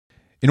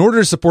In order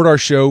to support our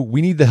show,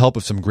 we need the help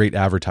of some great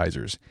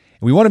advertisers.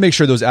 And we want to make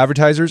sure those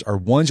advertisers are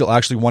ones you'll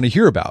actually want to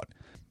hear about.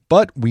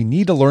 But we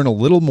need to learn a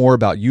little more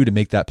about you to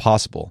make that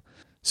possible.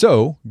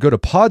 So go to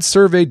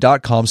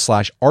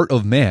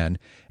podsurvey.com/artofman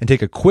and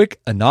take a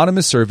quick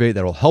anonymous survey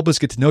that will help us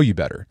get to know you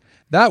better.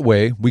 That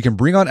way, we can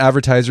bring on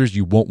advertisers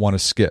you won't want to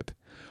skip.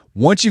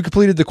 Once you've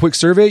completed the quick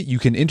survey, you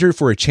can enter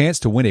for a chance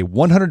to win a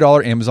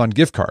 $100 Amazon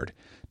gift card.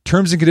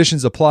 Terms and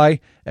conditions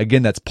apply.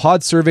 Again, that's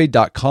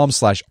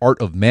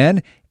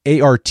podsurvey.com/artofman,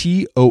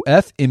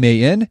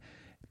 ARTOFMAN,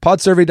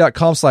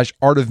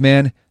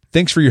 podsurvey.com/artofman.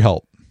 Thanks for your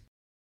help.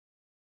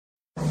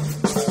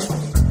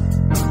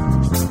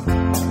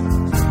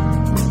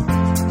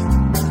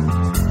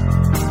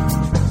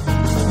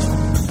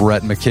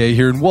 Brett McKay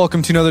here, and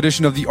welcome to another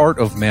edition of the Art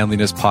of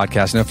Manliness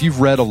podcast. Now, if you've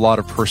read a lot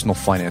of personal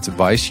finance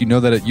advice, you know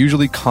that it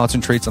usually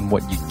concentrates on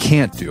what you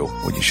can't do,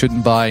 what you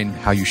shouldn't buy, and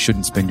how you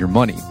shouldn't spend your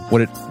money.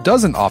 What it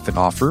doesn't often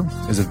offer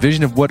is a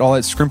vision of what all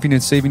that scrimping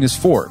and saving is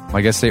for.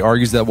 My guest today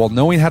argues that while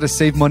knowing how to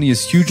save money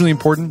is hugely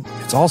important,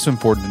 it's also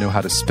important to know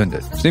how to spend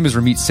it. His name is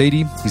Ramit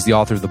Sethi. He's the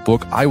author of the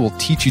book, I Will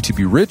Teach You to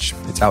Be Rich.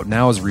 It's out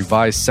now as a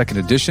revised second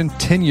edition,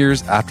 10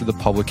 years after the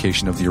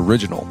publication of the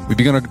original. We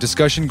began a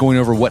discussion going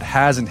over what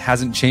has and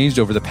hasn't changed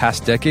over the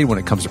past decade when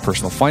it comes to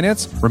personal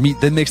finance.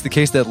 Ramit then makes the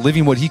case that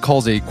living what he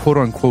calls a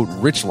quote-unquote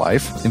rich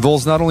life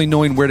involves not only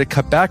knowing where to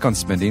cut back on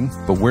spending,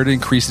 but where to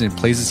increase it in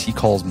places he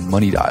calls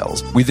money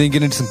dials. We then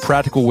get into some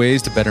practical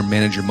ways to better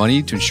manage your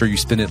money to ensure you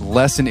spend it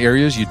less in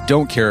areas you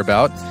don't care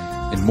about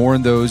and more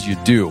in those you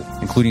do,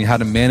 including how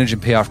to manage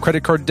and pay off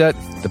credit card debt,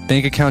 the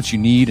bank accounts you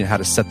need and how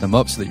to set them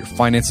up so that your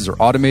finances are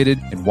automated,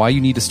 and why you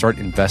need to start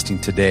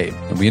investing today.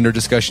 And we end our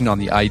discussion on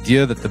the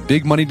idea that the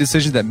big money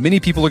decisions that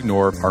many people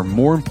ignore are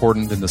more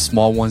important than the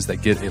small ones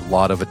that get a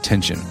lot of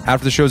attention.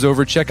 After the show's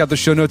over, check out the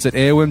show notes at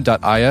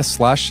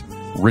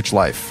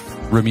aom.is/richlife.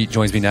 Ramit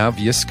joins me now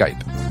via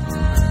Skype.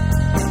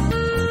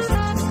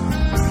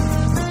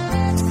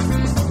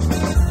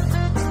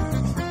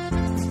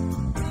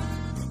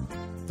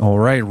 All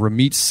right,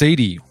 Ramit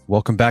Sethi,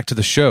 welcome back to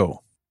the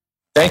show.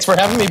 Thanks for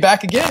having me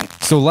back again.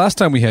 So last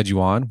time we had you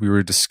on, we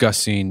were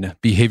discussing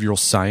behavioral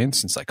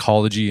science and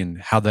psychology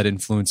and how that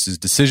influences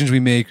decisions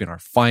we make in our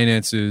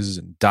finances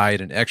and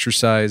diet and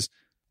exercise.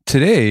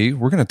 Today,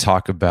 we're going to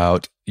talk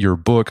about your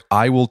book,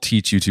 I Will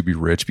Teach You to Be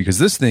Rich, because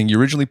this thing, you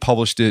originally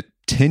published it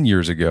 10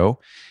 years ago,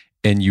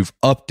 and you've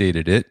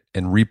updated it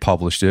and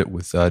republished it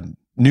with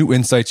new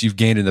insights you've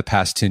gained in the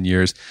past 10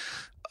 years.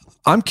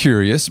 I'm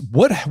curious,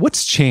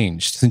 what's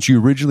changed since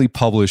you originally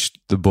published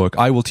the book,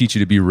 I Will Teach You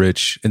to Be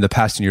Rich, in the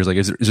past 10 years? Like,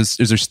 is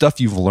there stuff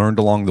you've learned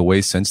along the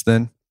way since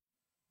then?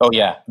 Oh,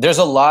 yeah. There's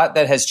a lot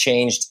that has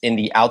changed in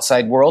the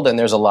outside world, and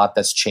there's a lot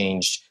that's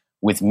changed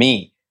with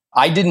me.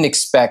 I didn't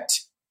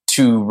expect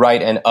to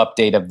write an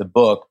update of the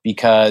book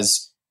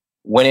because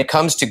when it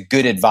comes to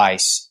good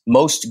advice,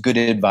 most good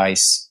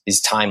advice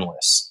is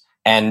timeless.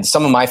 And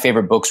some of my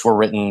favorite books were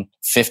written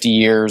 50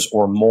 years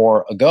or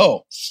more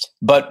ago.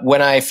 But when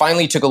I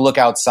finally took a look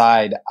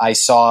outside, I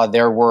saw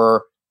there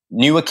were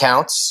new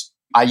accounts.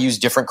 I use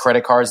different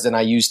credit cards than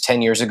I used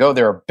 10 years ago.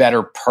 There are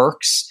better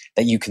perks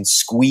that you can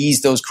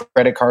squeeze those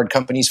credit card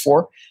companies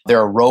for. There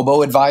are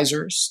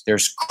robo-advisors.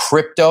 There's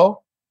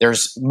crypto.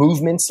 There's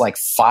movements like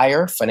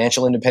FIRE,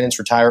 Financial Independence,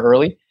 Retire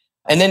Early.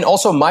 And then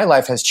also my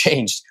life has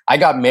changed. I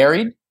got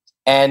married,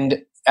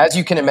 and as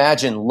you can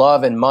imagine,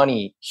 love and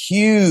money,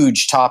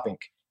 huge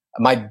topic.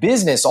 My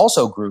business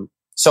also grew.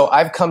 So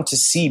I've come to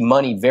see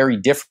money very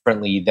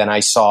differently than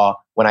I saw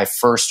when I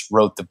first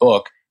wrote the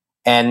book.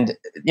 And,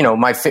 you know,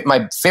 my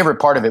favorite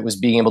part of it was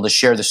being able to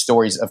share the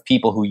stories of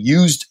people who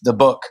used the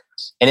book.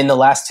 And in the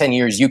last 10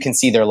 years, you can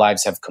see their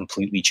lives have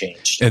completely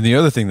changed. And the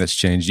other thing that's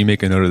changed, you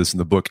make a note of this in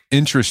the book,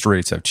 interest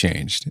rates have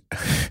changed.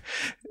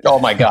 Oh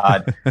my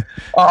God.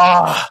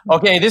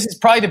 Okay, this is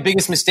probably the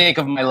biggest mistake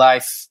of my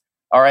life.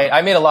 All right,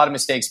 I made a lot of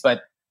mistakes,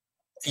 but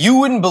you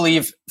wouldn't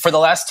believe, for the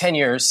last 10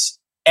 years,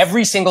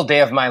 every single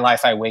day of my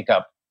life, I wake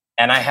up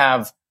and I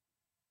have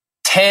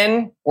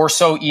 10 or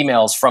so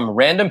emails from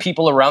random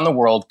people around the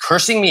world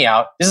cursing me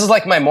out. This is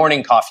like my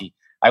morning coffee.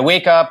 I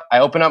wake up, I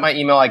open up my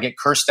email, I get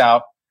cursed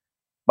out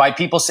by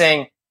people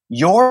saying,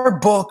 your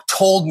book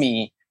told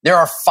me there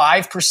are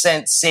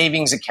 5%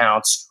 savings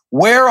accounts.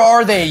 Where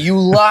are they, you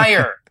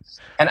liar?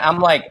 And I'm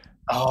like,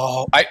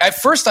 oh, at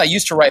first I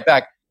used to write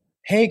back,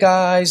 hey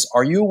guys,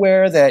 are you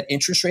aware that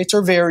interest rates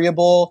are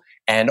variable?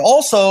 And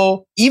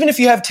also, even if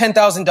you have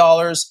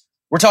 $10,000,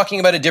 we're talking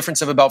about a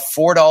difference of about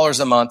 $4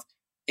 a month.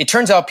 It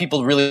turns out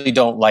people really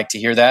don't like to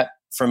hear that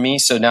from me.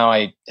 So now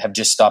I have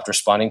just stopped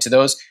responding to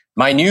those.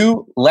 My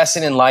new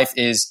lesson in life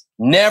is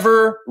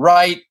never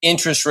write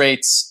interest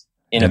rates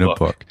in a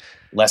book.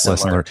 Lesson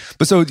learned.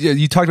 But so yeah,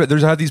 you talked about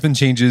there's these been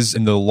changes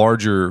in the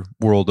larger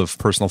world of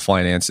personal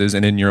finances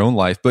and in your own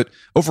life. But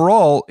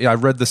overall, I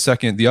read the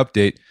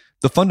update.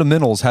 The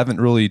fundamentals haven't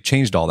really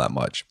changed all that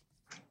much.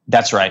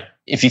 That's right.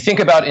 If you think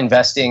about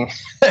investing,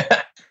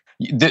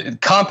 the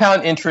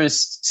compound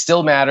interest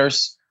still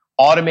matters.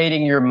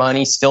 Automating your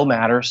money still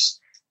matters.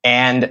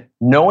 And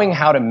knowing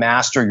how to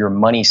master your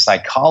money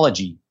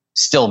psychology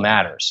still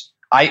matters.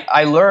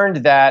 I learned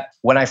that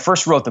when I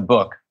first wrote the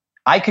book,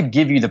 I could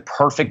give you the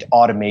perfect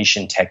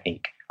automation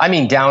technique. I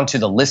mean, down to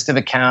the list of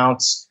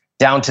accounts,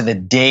 down to the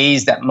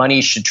days that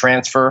money should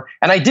transfer.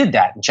 And I did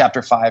that in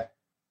chapter 5.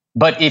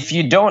 But if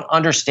you don't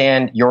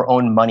understand your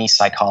own money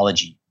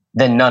psychology,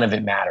 then none of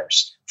it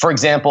matters. For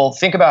example,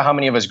 think about how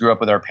many of us grew up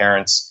with our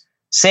parents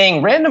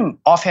saying random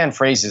offhand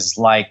phrases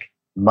like,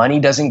 money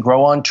doesn't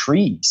grow on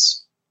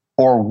trees,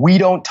 or we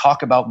don't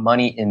talk about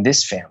money in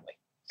this family.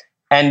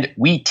 And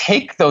we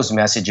take those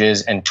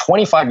messages and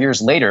 25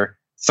 years later,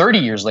 30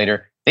 years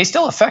later, they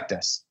still affect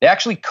us. They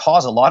actually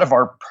cause a lot of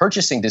our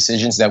purchasing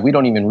decisions that we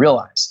don't even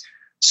realize.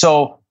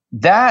 So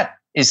that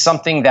is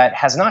something that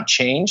has not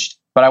changed,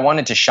 but I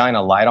wanted to shine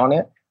a light on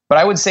it. But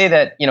I would say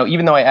that,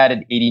 even though I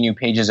added 80 new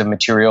pages of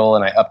material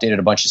and I updated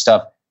a bunch of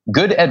stuff,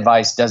 good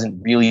advice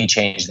doesn't really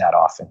change that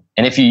often.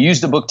 And if you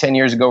used the book 10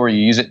 years ago or you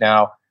use it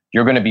now,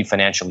 you're going to be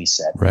financially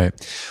set. Right.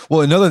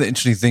 Well, another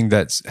interesting thing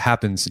that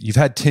happens, you've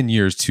had 10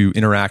 years to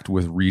interact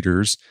with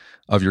readers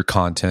of your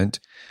content.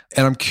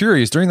 And I'm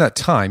curious, during that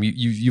time,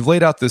 you've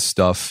laid out this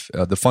stuff,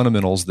 the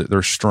fundamentals, that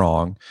they're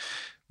strong.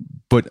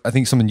 But I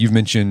think something you've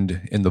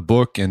mentioned in the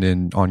book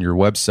and on your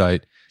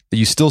website, that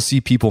you still see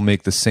people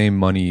make the same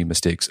money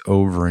mistakes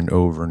over and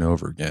over and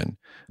over again.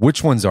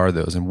 Which ones are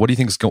those? And what do you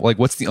think is going,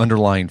 what's the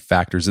underlying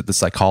factor? Is it the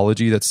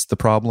psychology that's the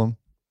problem?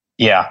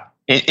 Yeah.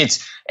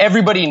 It's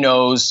everybody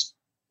knows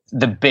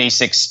the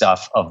basic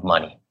stuff of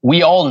money.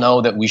 We all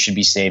know that we should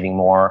be saving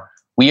more.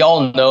 We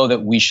all know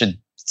that we should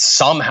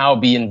somehow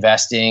be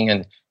investing.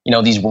 And,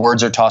 these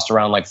words are tossed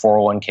around like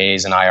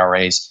 401ks and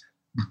IRAs.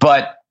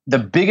 But the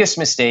biggest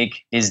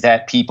mistake is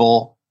that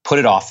people put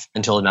it off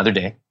until another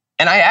day.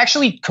 And I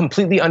actually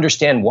completely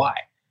understand why.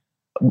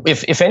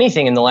 If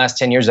anything, in the last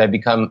 10 years, I've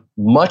become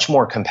much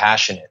more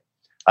compassionate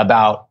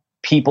about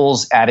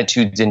people's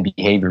attitudes and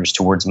behaviors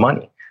towards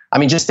money. I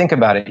mean, just think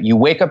about it. You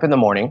wake up in the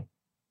morning,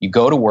 you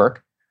go to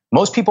work.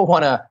 Most people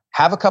want to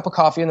have a cup of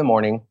coffee in the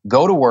morning,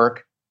 go to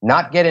work,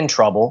 not get in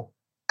trouble,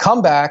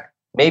 come back,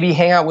 maybe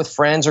hang out with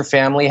friends or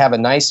family, have a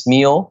nice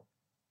meal,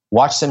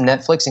 watch some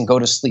Netflix, and go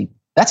to sleep.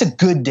 That's a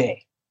good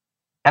day.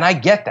 And I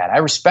get that. I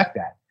respect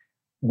that.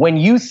 When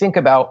you think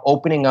about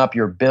opening up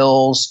your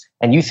bills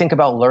and you think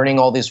about learning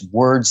all this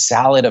word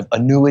salad of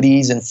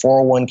annuities and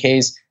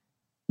 401ks,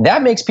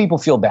 that makes people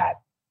feel bad.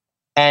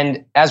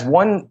 And as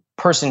one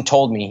person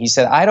told me, he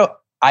said, I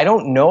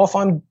don't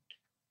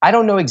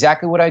know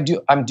exactly what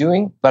I'm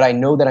doing, but I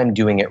know that I'm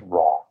doing it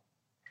wrong.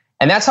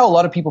 And that's how a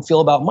lot of people feel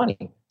about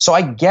money. So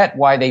I get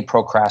why they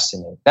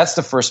procrastinate. That's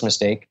the first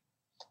mistake.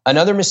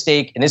 Another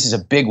mistake, and this is a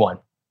big one,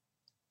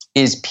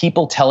 is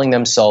people telling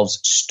themselves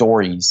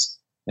stories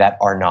that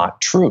are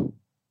not true.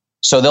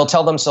 So they'll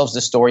tell themselves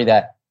the story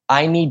that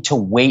I need to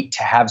wait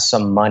to have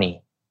some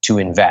money to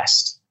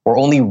invest, or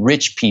only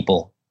rich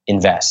people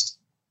invest.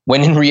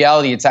 When in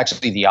reality, it's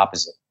actually the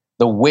opposite.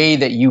 The way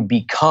that you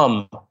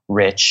become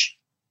rich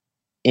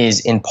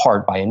is in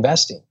part by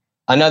investing.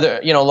 Another,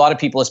 a lot of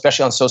people,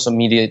 especially on social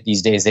media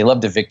these days, they love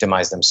to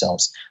victimize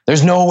themselves.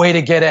 There's no way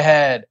to get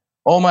ahead.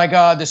 Oh my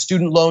God, the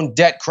student loan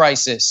debt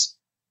crisis.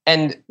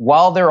 And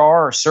while there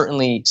are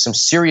certainly some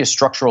serious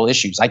structural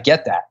issues, I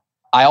get that.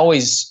 I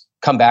always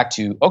come back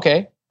to,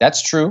 okay,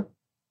 that's true.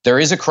 There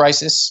is a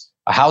crisis,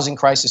 a housing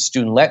crisis,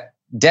 student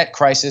debt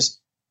crisis.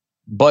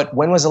 But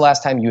when was the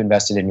last time you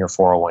invested in your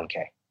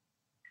 401k?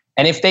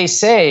 And if they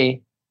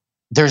say,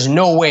 there's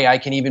no way I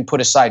can even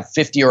put aside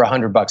 50 or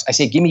 $100, I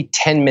say, give me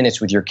 10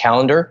 minutes with your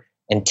calendar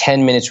and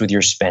 10 minutes with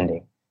your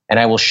spending. And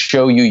I will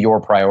show you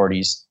your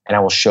priorities and I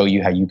will show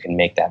you how you can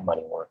make that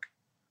money work.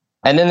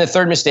 And then the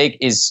third mistake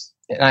is,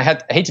 and I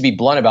hate to be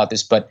blunt about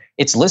this, but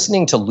it's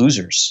listening to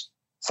losers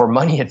for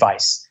money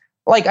advice.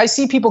 Like I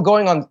see people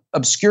going on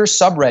obscure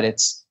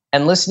subreddits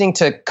and listening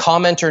to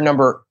commenter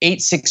number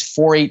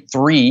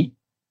 86483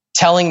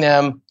 telling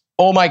them,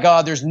 oh my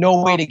God, there's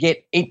no way to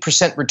get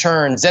 8%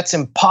 returns. That's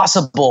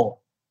impossible.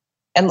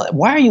 And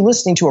why are you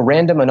listening to a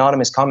random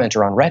anonymous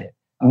commenter on Reddit?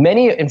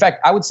 In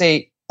fact, I would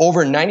say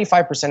over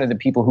 95% of the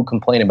people who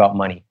complain about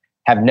money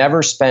have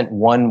never spent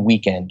one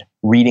weekend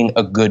reading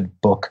a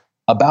good book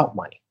about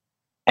money.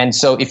 And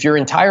so if your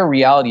entire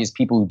reality is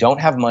people who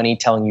don't have money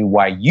telling you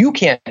why you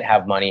can't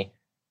have money,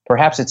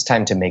 perhaps it's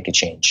time to make a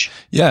change.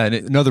 Yeah. And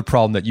another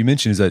problem that you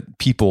mentioned is that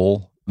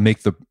people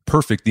make the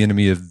perfect the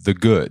enemy of the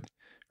good,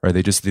 right?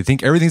 They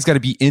think everything's got to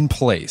be in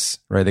place,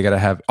 right? They got to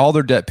have all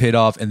their debt paid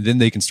off and then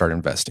they can start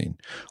investing,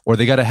 or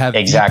they got to have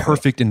the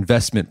perfect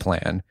investment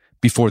plan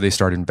before they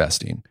start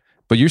investing.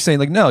 But you're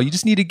saying no, you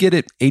just need to get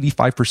it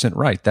 85%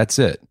 right. That's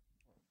it.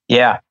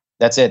 Yeah,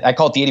 that's it. I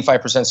call it the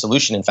 85%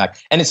 solution, in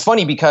fact. And it's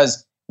funny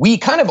because we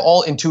kind of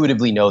all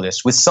intuitively know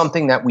this with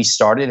something that we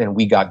started and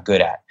we got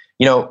good at.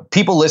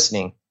 People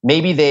listening,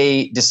 maybe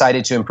they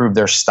decided to improve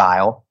their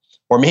style,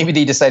 or maybe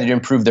they decided to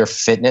improve their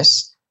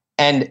fitness.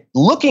 And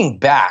looking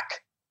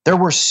back, there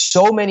were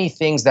so many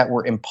things that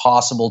were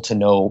impossible to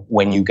know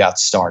when you got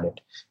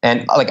started.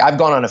 And I've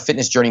gone on a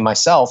fitness journey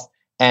myself.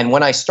 And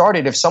when I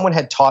started, if someone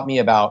had taught me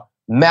about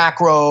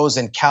macros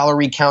and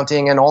calorie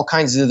counting and all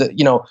kinds of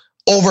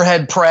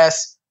overhead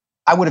press,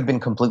 I would have been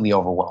completely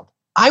overwhelmed.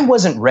 I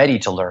wasn't ready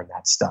to learn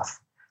that stuff.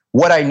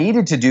 What I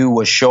needed to do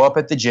was show up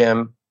at the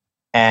gym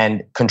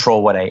and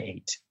control what I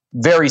ate.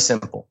 Very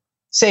simple.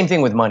 Same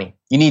thing with money.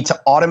 You need to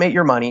automate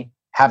your money,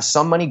 have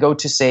some money go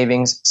to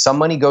savings, some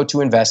money go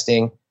to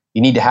investing.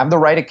 You need to have the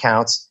right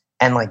accounts.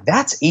 And like,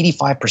 that's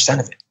 85%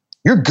 of it.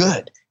 You're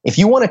good. If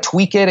you want to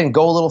tweak it and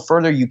go a little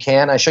further, you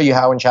can. I show you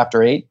how in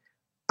chapter 8.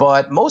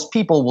 But most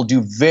people will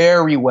do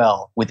very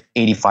well with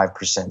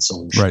 85%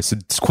 solution. Right. So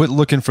just quit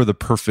looking for the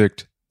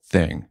perfect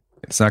thing.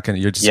 It's not going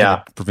to, you're just going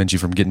to prevent you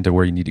from getting to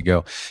where you need to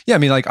go. Yeah. I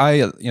mean, like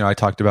I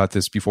talked about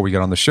this before we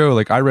got on the show.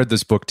 Like I read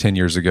this book 10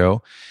 years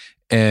ago,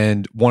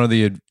 and one of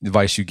the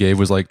advice you gave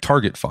was like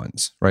target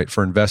funds, right?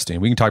 For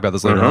investing. We can talk about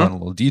this later on in a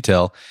little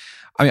detail.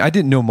 I mean, I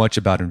didn't know much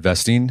about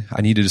investing.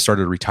 I needed to start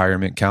a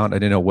retirement account. I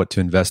didn't know what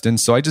to invest in.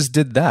 So I just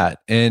did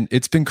that. And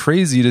it's been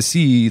crazy to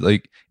see,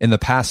 like in the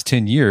past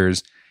 10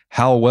 years,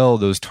 how well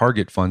those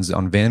target funds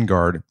on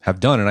Vanguard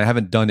have done. And I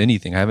haven't done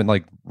anything. I haven't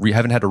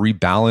haven't had to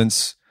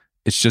rebalance.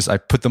 It's just, I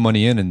put the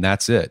money in and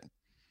that's it.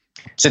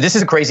 So this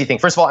is a crazy thing.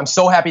 First of all, I'm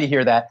so happy to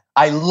hear that.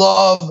 I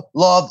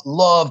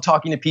love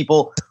talking to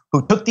people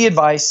who took the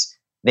advice,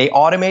 they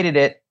automated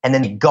it, and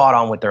then they got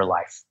on with their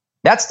life.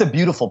 That's the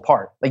beautiful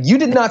part. Like, you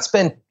did not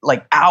spend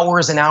like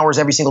hours and hours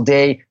every single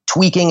day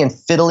tweaking and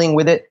fiddling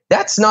with it.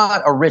 That's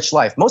not a rich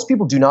life. Most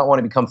people do not want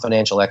to become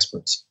financial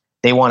experts.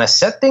 They want to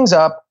set things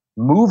up,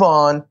 move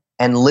on,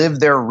 and live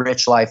their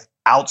rich life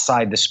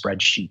outside the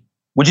spreadsheet,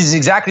 which is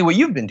exactly what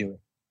you've been doing.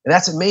 And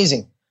that's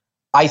amazing.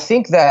 I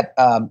think that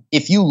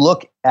if you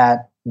look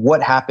at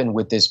what happened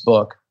with this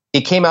book,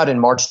 it came out in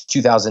March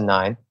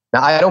 2009.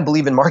 Now, I don't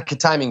believe in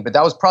market timing, but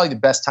that was probably the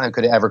best time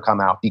could have ever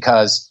come out,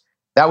 because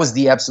that was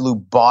the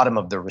absolute bottom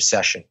of the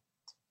recession.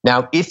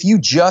 Now, if you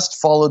just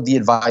followed the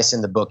advice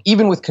in the book,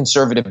 even with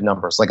conservative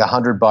numbers, like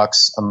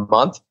 $100 a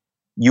month,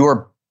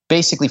 you're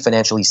basically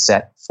financially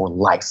set for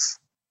life.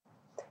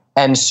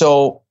 And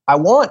so I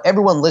want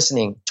everyone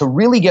listening to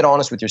really get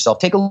honest with yourself.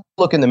 Take a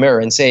look in the mirror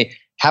and say,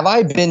 have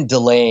I been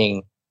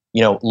delaying,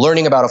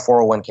 learning about a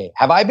 401k?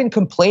 Have I been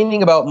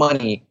complaining about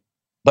money,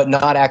 but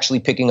not actually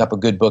picking up a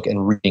good book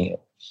and reading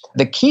it?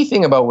 The key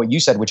thing about what you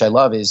said, which I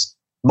love, is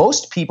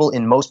most people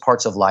in most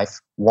parts of life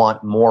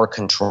want more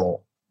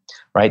control,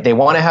 right? They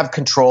want to have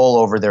control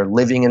over their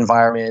living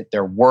environment,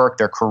 their work,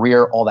 their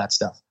career, all that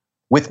stuff.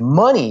 With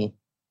money,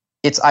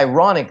 it's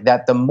ironic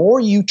that the more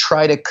you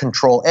try to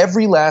control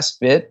every last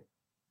bit,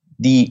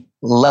 the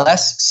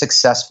less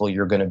successful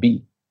you're going to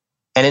be.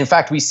 And in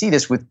fact, we see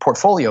this with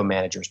portfolio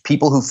managers,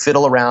 people who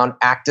fiddle around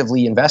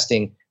actively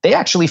investing. They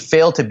actually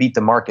fail to beat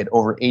the market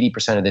over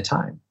 80% of the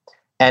time.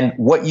 And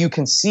what you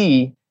can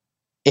see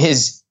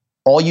is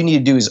all you need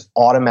to do is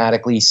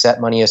automatically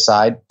set money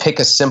aside, pick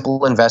a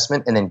simple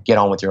investment, and then get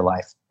on with your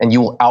life. And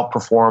you will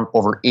outperform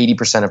over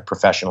 80% of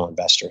professional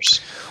investors.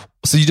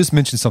 So you just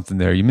mentioned something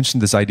there. You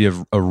mentioned this idea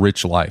of a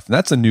rich life. And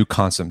that's a new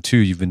concept too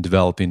you've been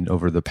developing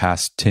over the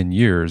past 10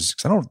 years.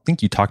 Because I don't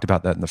think you talked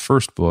about that in the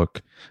first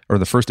book or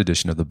the first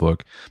edition of the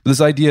book. But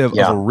this idea of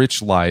a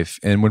rich life.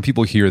 And when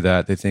people hear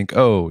that, they think,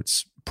 oh,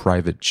 it's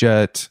private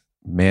jet,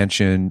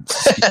 mansion.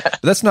 But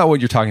that's not what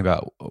you're talking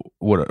about.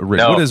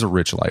 What is a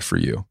rich life for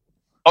you?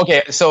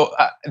 Okay, so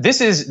this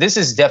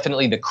is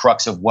definitely the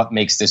crux of what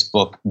makes this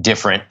book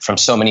different from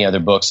so many other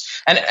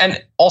books,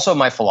 and also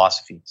my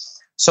philosophy.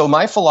 So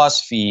my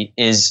philosophy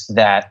is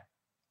that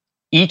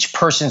each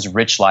person's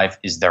rich life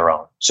is their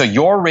own. So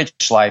your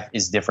rich life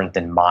is different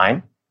than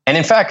mine. And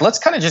in fact, let's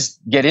kind of just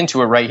get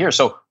into it right here.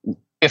 So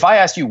if I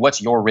asked you,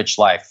 what's your rich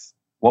life?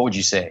 What would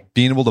you say?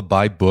 Being able to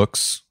buy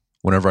books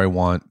whenever I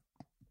want,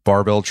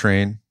 barbell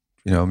train,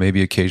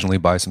 maybe occasionally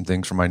buy some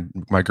things from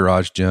my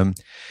garage gym,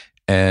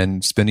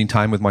 and spending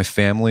time with my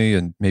family,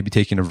 and maybe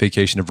taking a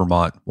vacation to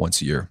Vermont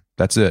once a year.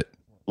 That's it.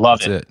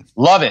 Love it.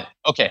 Love it.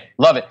 Okay.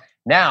 Love it.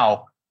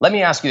 Now, let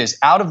me ask you this.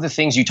 Out of the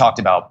things you talked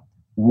about,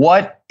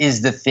 what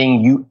is the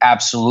thing you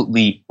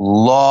absolutely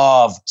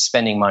love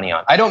spending money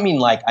on? I don't mean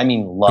like, I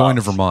mean love. Going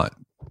to Vermont.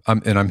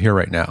 I'm here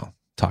right now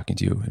talking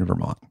to you in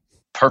Vermont.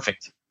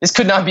 Perfect. This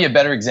could not be a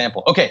better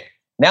example. Okay.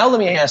 Now let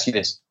me ask you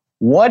this.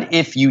 What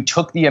if you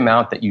took the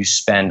amount that you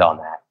spend on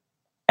that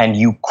and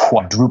you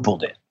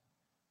quadrupled it?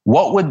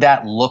 What would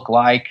that look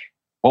like?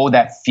 What would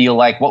that feel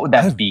like? What would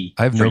that be?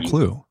 I have no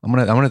clue. I'm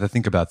gonna have to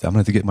think about that. I'm gonna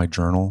have to get my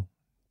journal,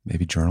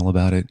 maybe journal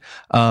about it.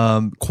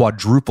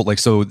 Quadruple, like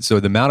so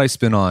the amount I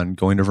spent on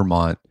going to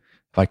Vermont,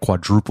 if I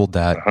quadrupled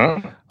that,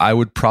 I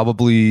would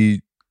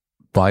probably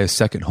buy a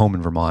second home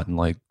in Vermont and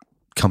like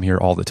come here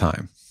all the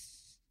time.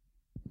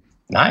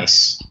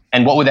 Nice.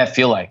 And what would that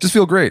feel like? Just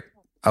feel great.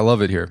 I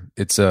love it here.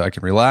 It's I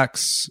can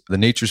relax. The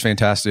nature's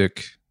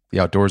fantastic.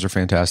 The outdoors are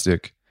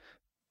fantastic.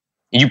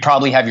 You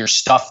probably have your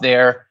stuff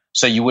there,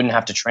 so you wouldn't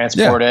have to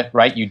transport it,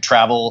 right? You'd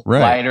travel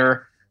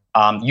lighter.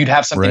 You'd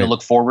have something to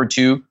look forward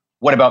to.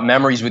 What about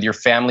memories with your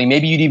family?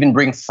 Maybe you'd even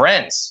bring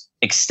friends.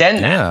 Extend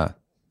that. Yeah,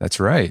 that's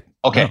right.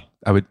 Okay. No,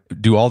 I would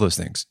do all those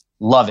things.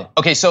 Love it.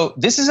 Okay, so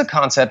this is a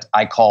concept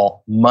I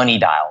call money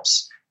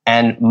dials.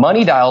 And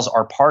money dials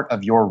are part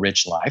of your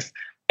rich life.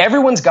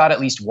 Everyone's got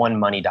at least one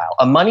money dial.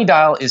 A money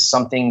dial is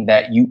something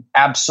that you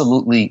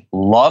absolutely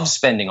love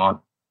spending on,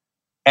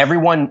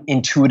 everyone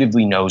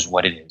intuitively knows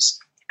what it is.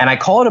 And I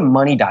call it a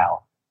money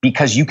dial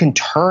because you can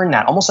turn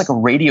that almost like a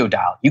radio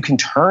dial. You can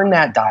turn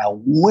that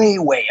dial way,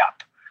 way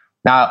up.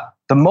 Now,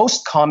 the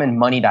most common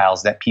money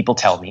dials that people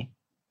tell me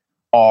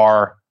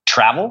are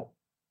travel,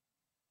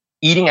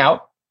 eating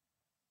out,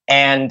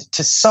 and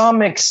to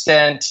some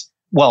extent,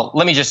 well,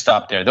 let me just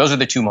stop there. Those are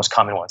the two most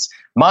common ones.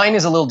 Mine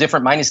is a little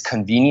different. Mine is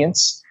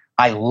convenience.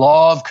 I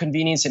love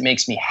convenience. It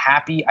makes me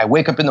happy. I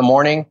wake up in the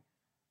morning.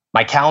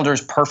 My calendar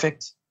is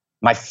perfect.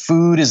 My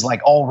food is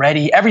like all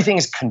ready. Everything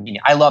is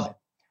convenient. I love it.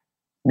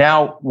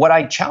 Now, what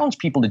I challenge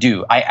people to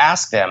do, I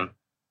ask them,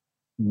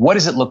 what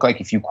does it look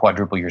like if you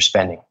quadruple your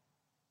spending?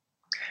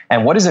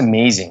 And what is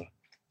amazing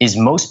is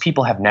most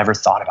people have never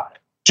thought about it.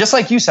 Just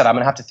like you said, I'm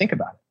going to have to think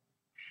about it.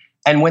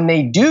 And when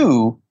they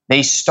do,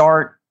 they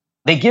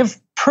give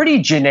pretty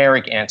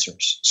generic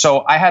answers.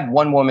 So I had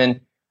one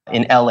woman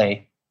in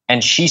LA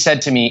and she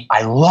said to me,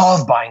 I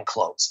love buying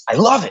clothes. I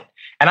love it.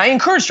 And I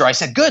encouraged her. I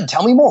said, good,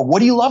 tell me more. What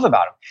do you love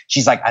about them?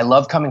 She's like, I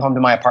love coming home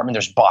to my apartment.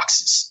 There's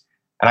boxes.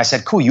 And I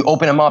said, cool, you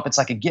open them up. It's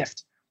like a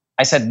gift.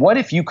 I said, what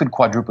if you could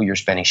quadruple your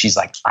spending? She's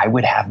like, I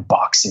would have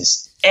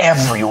boxes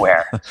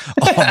everywhere.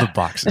 All the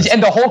boxes.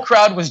 And the whole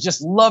crowd was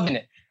just loving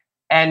it.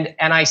 And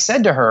I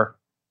said to her,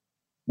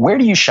 where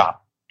do you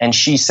shop? And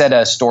she said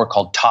a store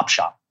called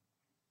Topshop.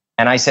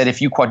 And I said,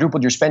 if you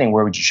quadrupled your spending,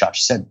 where would you shop?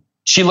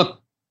 She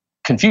looked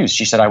confused.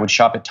 She said, I would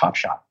shop at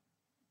Topshop.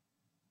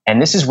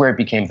 And this is where it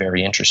became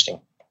very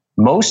interesting.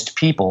 Most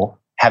people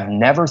have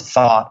never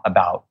thought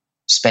about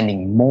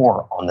spending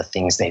more on the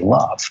things they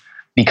love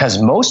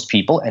because most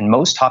people and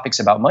most topics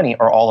about money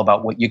are all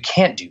about what you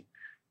can't do.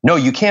 No,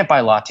 you can't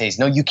buy lattes.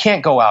 No, you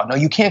can't go out. No,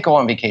 you can't go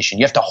on vacation.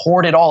 You have to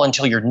hoard it all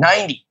until you're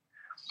 90.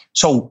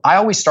 So I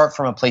always start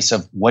from a place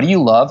of what do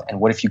you love and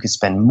what if you could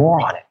spend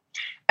more on it?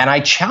 And I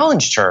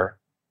challenged her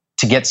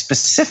to get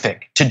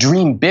specific, to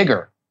dream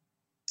bigger.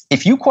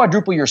 If you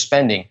quadruple your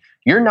spending,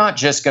 you're not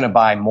just going to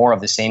buy more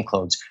of the same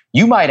clothes.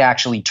 You might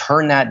actually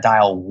turn that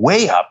dial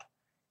way up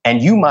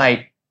and you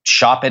might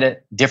shop at a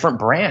different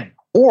brand,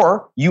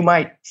 or you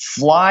might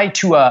fly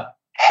to a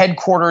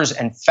headquarters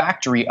and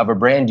factory of a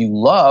brand you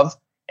love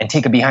and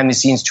take a behind the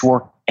scenes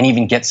tour and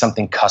even get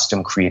something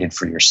custom created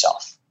for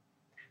yourself.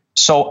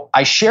 So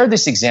I share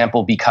this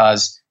example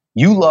because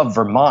you love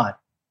Vermont.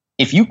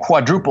 If you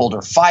quadrupled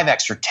or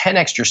 5x or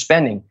 10x your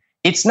spending,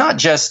 it's not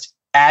just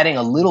adding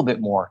a little bit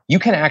more. You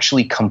can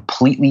actually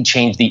completely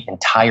change the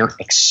entire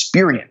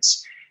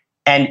experience.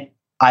 And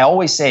I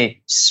always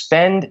say,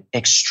 spend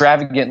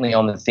extravagantly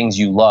on the things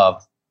you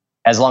love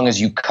as long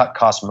as you cut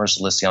costs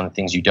mercilessly on the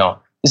things you don't.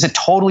 This is a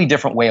totally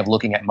different way of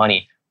looking at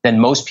money than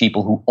most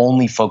people who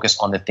only focus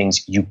on the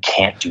things you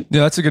can't do.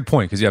 Yeah, that's a good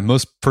point. Because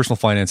most personal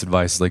finance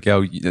advice is like,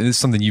 this is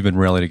something you've been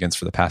railing against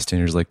for the past 10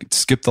 years. Like,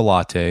 skip the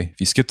latte. If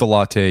you skip the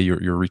latte,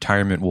 your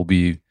retirement will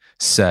be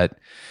set.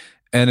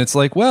 And it's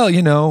like, well,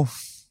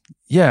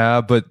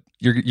 yeah, but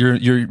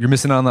you're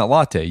missing out on that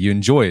latte. You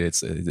enjoy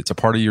it. It's a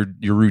part of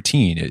your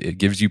routine. It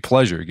gives you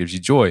pleasure. It gives you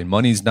joy. And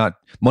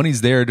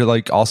money's there to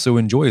like also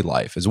enjoy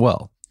life as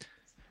well.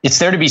 It's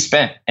there to be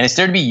spent and it's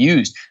there to be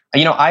used.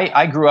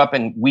 I grew up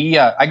and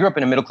I grew up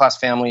in a middle-class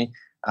family,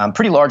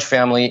 pretty large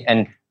family.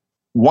 And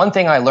one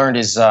thing I learned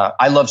is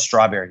I love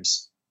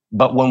strawberries.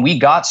 But when we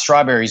got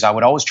strawberries, I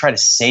would always try to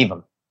save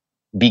them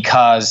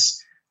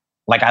because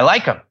I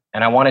like them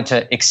and I wanted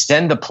to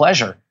extend the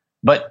pleasure.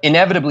 But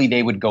inevitably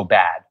they would go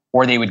bad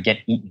or they would get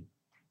eaten.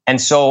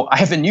 And so I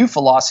have a new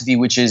philosophy,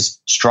 which is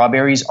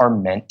strawberries are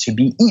meant to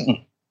be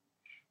eaten.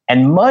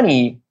 And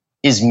money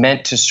is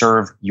meant to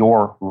serve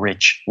your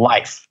rich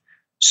life.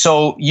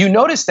 So you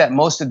notice that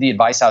most of the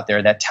advice out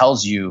there that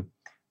tells you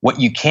what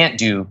you can't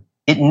do,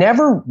 it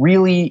never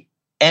really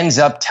ends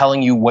up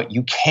telling you what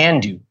you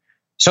can do.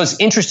 So it's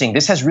interesting.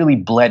 This has really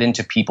bled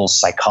into people's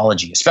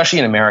psychology, especially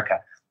in America.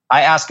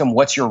 I ask them,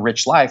 what's your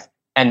rich life?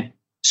 And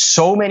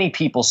so many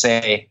people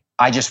say,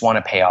 I just want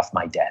to pay off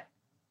my debt.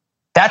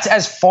 That's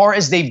as far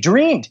as they've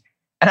dreamed.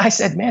 And I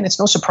said, man, it's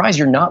no surprise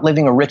you're not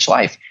living a rich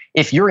life.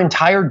 If your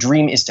entire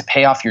dream is to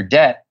pay off your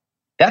debt,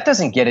 that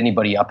doesn't get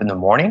anybody up in the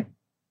morning.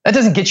 That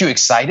doesn't get you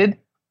excited.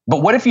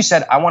 But what if you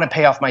said, I want to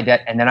pay off my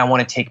debt and then I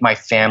want to take my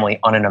family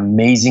on an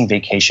amazing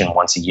vacation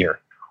once a year?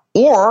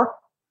 Or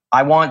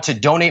I want to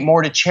donate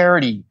more to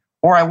charity.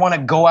 Or I want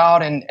to go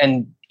out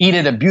and eat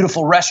at a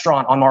beautiful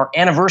restaurant on our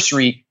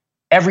anniversary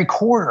every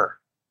quarter.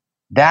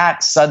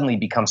 That suddenly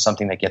becomes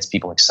something that gets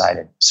people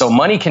excited. So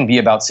money can be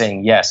about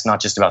saying yes,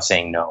 not just about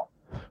saying no.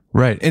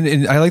 Right.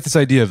 And I like this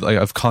idea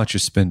of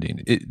conscious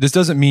spending. This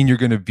doesn't mean you're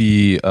going to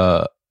be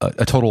a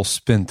total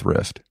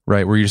spendthrift,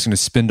 right? Where you're just going to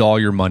spend all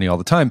your money all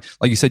the time.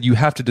 Like you said, you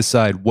have to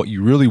decide what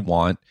you really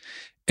want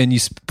and you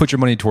put your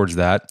money towards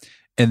that.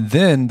 And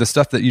then the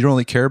stuff that you don't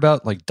really care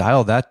about,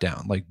 dial that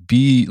down.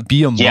 Be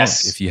a monk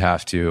if you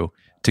have to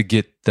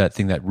get that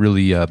thing that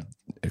really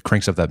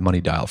cranks up that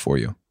money dial for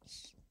you.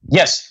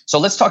 Yes. So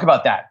let's talk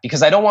about that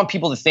because I don't want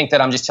people to think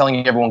that I'm just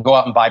telling everyone go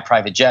out and buy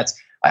private jets.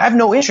 I have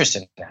no interest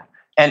in that.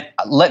 And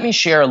let me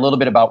share a little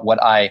bit about what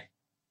I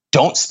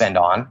don't spend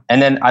on. And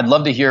then I'd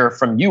love to hear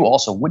from you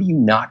also. What do you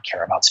not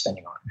care about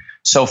spending on?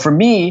 So for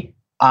me,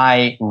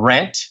 I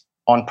rent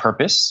on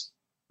purpose.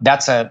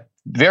 That's a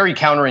very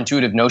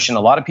counterintuitive notion.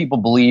 A lot of people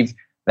believe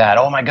that,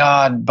 oh my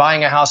God,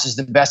 buying a house is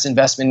the best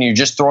investment and you're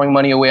just throwing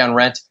money away on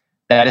rent.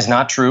 That is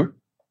not true.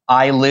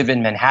 I live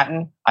in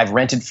Manhattan. I've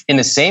rented in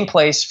the same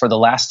place for the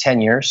last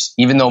 10 years,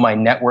 even though my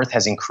net worth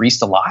has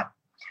increased a lot.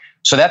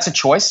 So that's a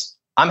choice.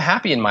 I'm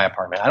happy in my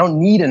apartment. I don't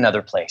need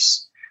another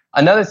place.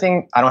 Another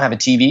thing, I don't have a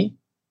TV.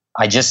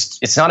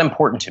 It's not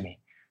important to me.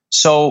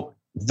 So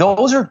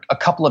those are a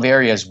couple of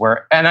areas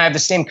where, and I have the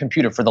same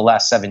computer for the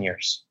last 7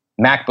 years,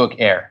 MacBook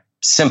Air,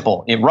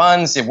 simple. It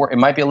runs, it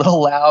might be a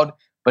little loud,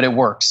 but it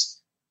works.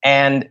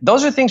 And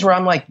those are things where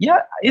I'm like,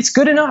 yeah, it's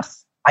good enough.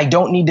 I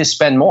don't need to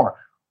spend more.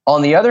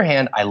 On the other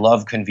hand, I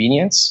love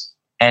convenience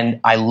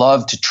and I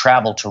love to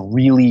travel to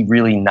really,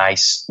 really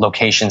nice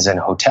locations and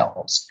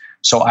hotels.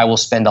 So I will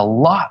spend a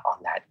lot on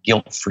that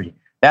guilt-free.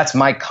 That's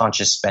my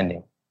conscious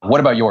spending. What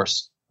about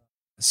yours?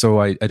 So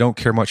I don't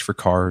care much for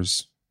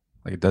cars.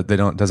 Like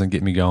doesn't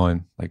get me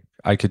going. Like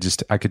I could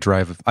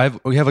drive.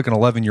 We have like an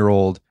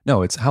 11-year-old.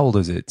 No, how old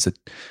is it? It's a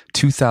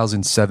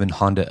 2007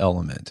 Honda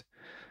Element.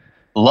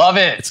 Love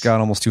it. It's got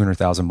almost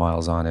 200,000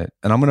 miles on it.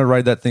 And I'm going to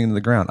ride that thing to the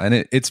ground.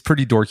 And it's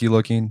pretty dorky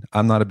looking.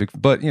 I'm not a big,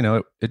 but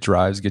it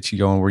drives, gets you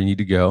going where you need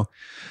to go.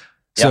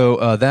 Yep.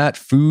 So that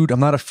food, I'm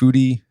not a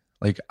foodie.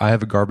 Like I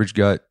have a garbage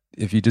gut.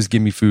 If you just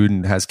give me food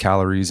and it has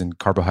calories and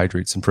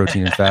carbohydrates and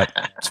protein and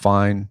fat, it's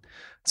fine.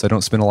 So I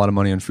don't spend a lot of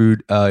money on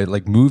food.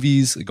 Like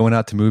movies, going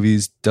out to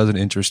movies doesn't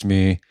interest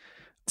me.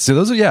 So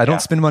those are, I don't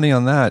spend money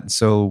on that.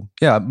 So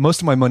yeah,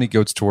 most of my money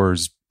goes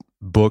towards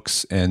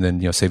books and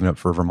then, saving up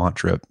for a Vermont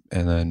trip.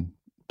 And then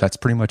that's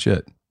pretty much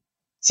it.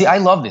 See, I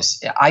love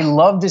this. I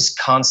love this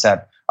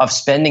concept of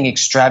spending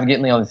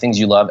extravagantly on the things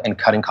you love and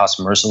cutting costs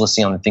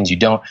mercilessly on the things you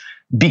don't.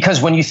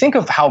 Because when you think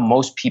of how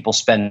most people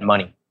spend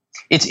money,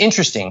 it's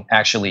interesting,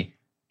 actually.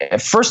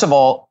 First of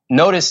all,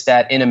 notice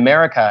that in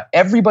America,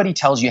 everybody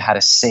tells you how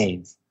to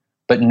save,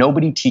 but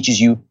nobody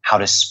teaches you how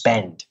to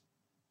spend.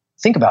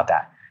 Think about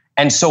that.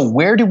 And so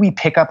where do we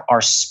pick up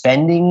our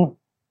spending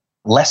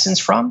lessons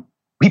from?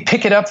 We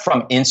pick it up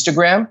from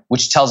Instagram,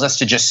 which tells us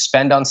to just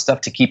spend on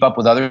stuff to keep up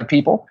with other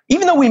people,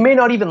 even though we may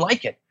not even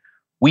like it.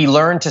 We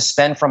learn to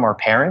spend from our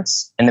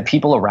parents and the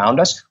people around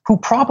us who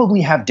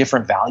probably have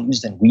different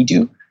values than we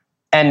do.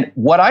 And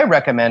what I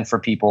recommend for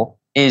people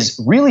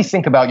is really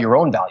think about your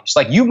own values.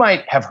 Like you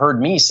might have heard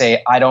me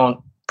say, I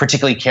don't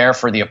particularly care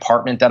for the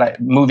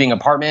moving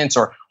apartments,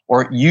 or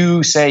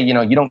you say, you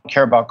don't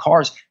care about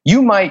cars.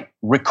 You might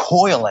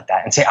recoil at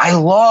that and say, I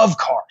love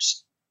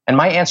cars. And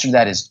my answer to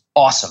that is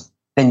awesome.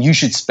 Then you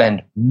should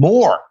spend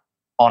more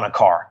on a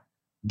car.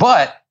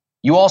 But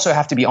you also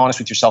have to be honest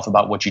with yourself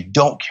about what you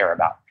don't care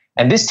about.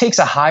 And this takes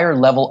a higher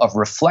level of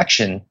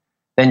reflection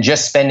than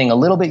just spending a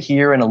little bit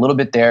here and a little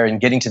bit there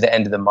and getting to the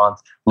end of the month,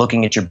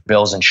 looking at your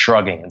bills and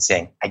shrugging and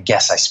saying, I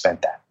guess I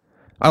spent that.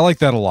 I like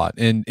that a lot.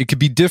 And it could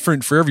be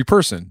different for every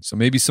person. So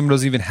maybe someone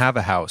doesn't even have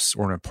a house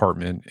or an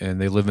apartment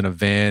and they live in a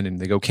van and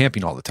they go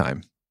camping all the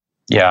time.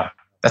 Yeah,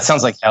 that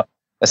sounds like hell.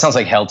 That sounds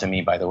like hell to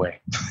me, by the way.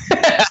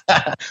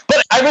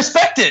 But I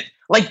respect it.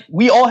 Like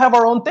we all have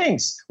our own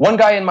things. One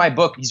guy in my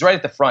book, he's right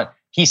at the front.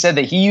 He said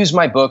that he used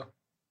my book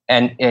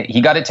and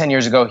he got it 10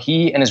 years ago.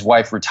 He and his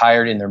wife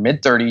retired in their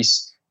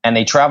mid-30s and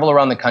they travel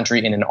around the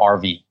country in an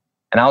RV.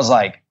 And I was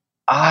like,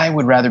 I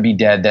would rather be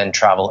dead than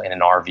travel in an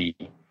RV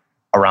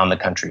around the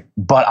country.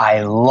 But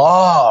I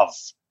love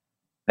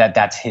that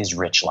that's his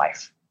rich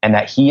life and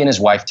that he and his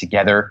wife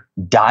together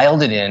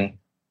dialed it in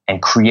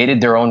and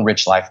created their own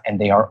rich life, and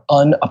they are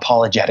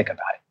unapologetic about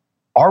it.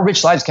 Our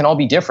rich lives can all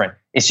be different.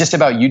 It's just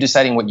about you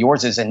deciding what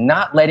yours is and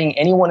not letting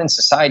anyone in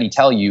society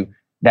tell you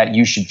that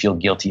you should feel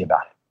guilty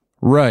about it.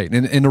 Right.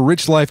 And a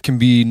rich life can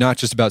be not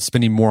just about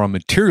spending more on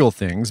material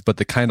things, but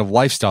the kind of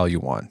lifestyle you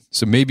want.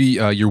 So maybe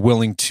you're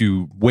willing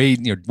to way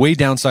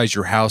downsize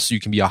your house so you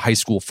can be a high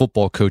school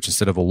football coach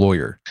instead of a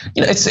lawyer.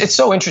 It's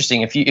so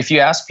interesting. If you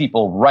ask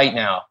people right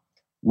now,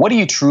 what do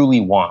you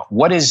truly want?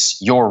 What is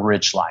your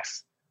rich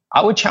life?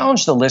 I would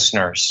challenge the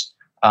listeners.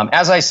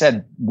 As I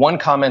said, one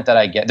comment that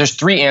I get, there's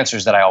 3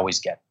 answers that I always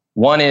get.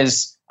 One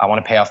is, I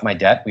want to pay off my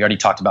debt. We already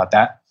talked about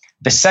that.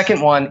 The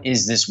second one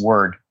is this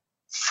word,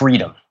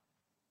 freedom.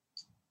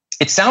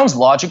 It sounds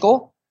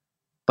logical,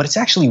 but it's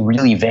actually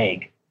really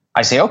vague.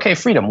 I say, okay,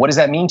 freedom, what does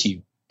that mean to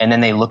you? And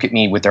then they look at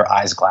me with their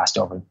eyes glassed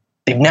over.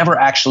 They've never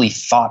actually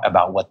thought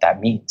about what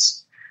that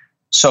means.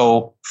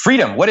 So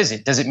freedom, what is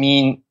it? Does it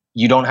mean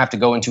you don't have to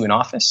go into an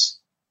office?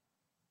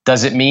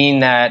 Does it mean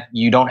that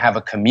you don't have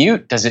a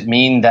commute? Does it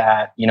mean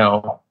that,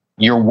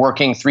 you're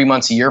working 3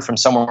 months a year from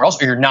somewhere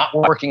else, or you're not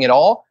working at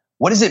all?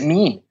 What does it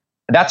mean?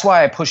 That's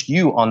why I pushed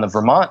you on the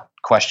Vermont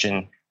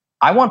question.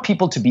 I want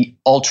people to be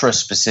ultra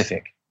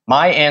specific.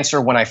 My answer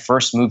when I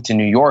first moved to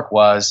New York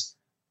was,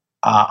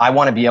 I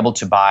want to be able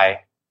to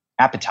buy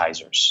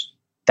appetizers.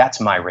 That's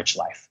my rich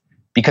life.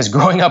 Because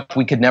growing up,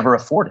 we could never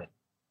afford it.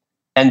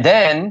 And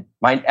then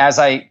as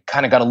I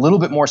kind of got a little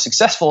bit more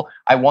successful,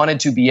 I wanted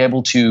to be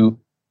able to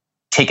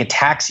take a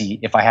taxi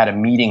if I had a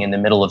meeting in the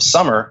middle of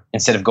summer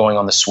instead of going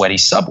on the sweaty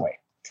subway.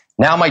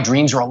 Now my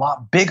dreams are a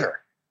lot bigger.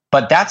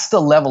 But that's the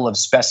level of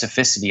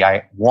specificity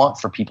I want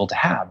for people to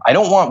have. I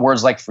don't want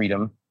words like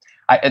freedom.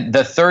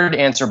 The third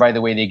answer, by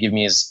the way, they give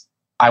me is,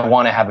 I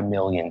want to have $1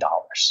 million.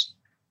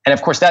 And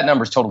of course, that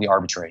number is totally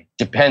arbitrary.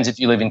 Depends if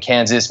you live in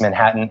Kansas,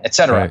 Manhattan, et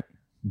cetera. Right.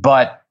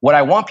 But what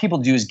I want people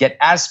to do is get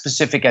as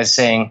specific as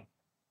saying,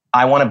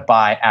 I want to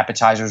buy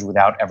appetizers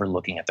without ever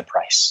looking at the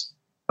price.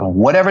 And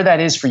whatever that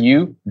is for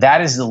you,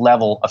 that is the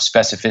level of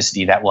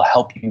specificity that will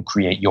help you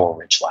create your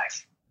rich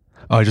life.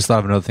 Oh, I just thought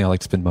of another thing I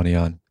like to spend money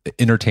on.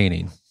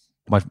 Entertaining.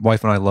 My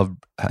wife and I love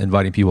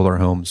inviting people to our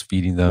homes,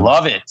 feeding them.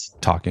 Love it.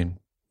 Talking.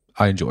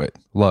 I enjoy it.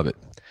 Love it.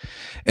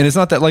 And it's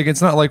not that like,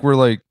 it's not like we're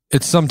like,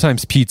 it's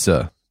sometimes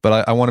pizza,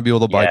 but I want to be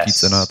able to buy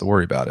pizza and not have to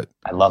worry about it.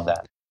 I love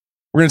that.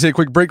 We're going to take a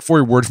quick break for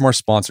a word from our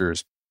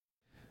sponsors.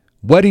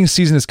 Wedding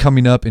season is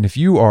coming up, and if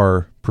you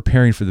are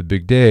preparing for the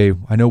big day,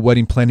 I know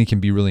wedding planning can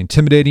be really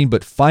intimidating,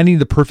 but finding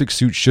the perfect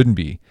suit shouldn't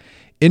be.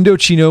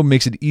 Indochino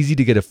makes it easy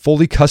to get a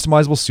fully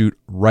customizable suit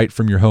right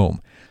from your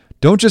home.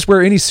 Don't just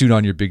wear any suit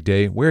on your big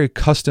day, wear a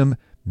custom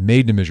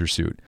made-to-measure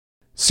suit.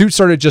 Suits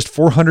start at just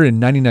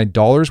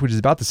 $499, which is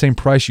about the same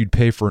price you'd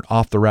pay for an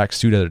off-the-rack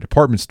suit at a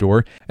department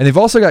store, and they've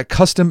also got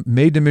custom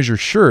made-to-measure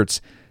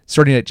shirts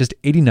starting at just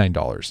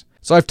 $89.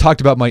 So I've talked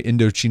about my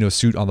Indochino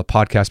suit on the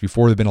podcast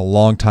before. They've been a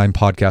long-time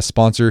podcast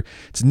sponsor.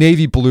 It's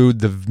navy blue.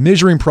 The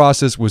measuring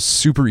process was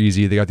super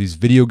easy. They got these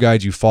video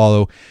guides you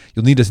follow.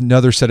 You'll need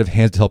another set of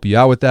hands to help you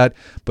out with that.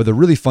 But the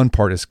really fun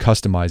part is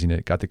customizing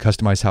it. Got to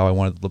customize how I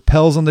wanted the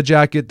lapels on the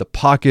jacket, the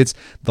pockets,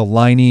 the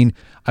lining.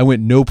 I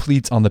went no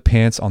pleats on the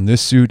pants on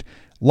this suit.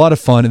 A lot of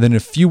fun. And then in a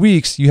few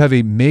weeks, you have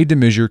a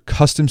made-to-measure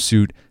custom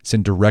suit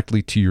sent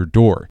directly to your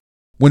door.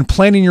 When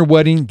planning your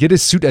wedding, get a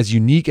suit as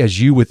unique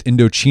as you with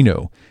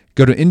Indochino.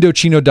 Go to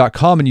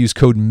Indochino.com and use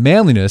code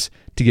manliness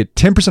to get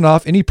 10%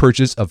 off any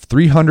purchase of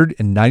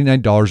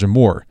 $399 or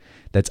more.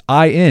 That's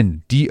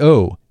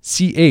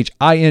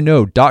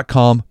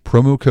INDOCHINO.com,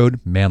 promo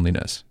code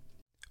manliness.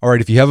 All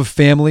right, if you have a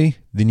family,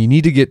 then you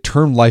need to get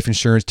term life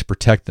insurance to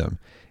protect them.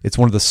 It's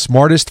one of the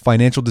smartest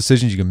financial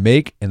decisions you can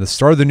make, and the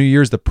start of the new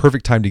year is the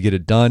perfect time to get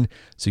it done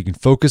so you can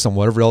focus on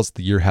whatever else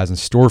the year has in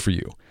store for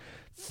you.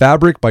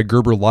 Fabric by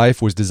Gerber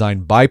Life was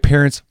designed by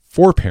parents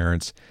for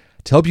parents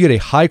to help you get a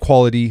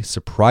high-quality,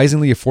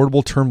 surprisingly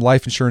affordable term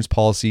life insurance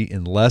policy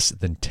in less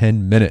than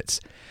 10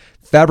 minutes.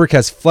 Fabric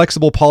has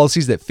flexible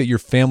policies that fit your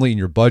family and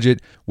your budget,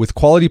 with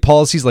quality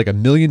policies like $1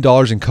 million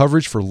in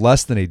coverage for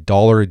less than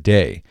 $1 a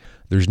day.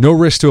 There's no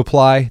risk to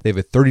apply. They have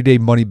a 30-day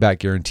money-back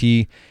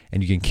guarantee,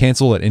 and you can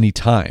cancel at any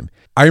time.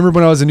 I remember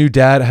when I was a new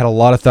dad, I had a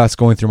lot of thoughts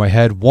going through my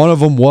head. One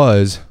of them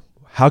was,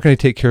 how can I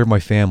take care of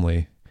my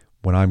family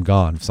when I'm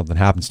gone if something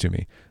happens to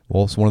me?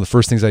 Well, so one of the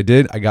first things I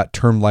did, I got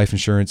term life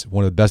insurance,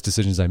 one of the best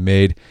decisions I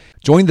made.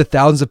 Join the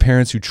thousands of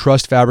parents who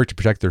trust Fabric to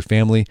protect their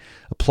family.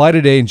 Apply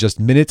today in just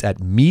minutes at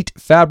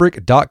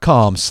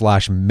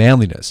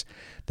meetfabric.com/manliness.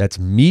 That's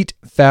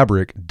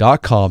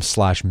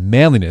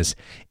meetfabric.com/manliness.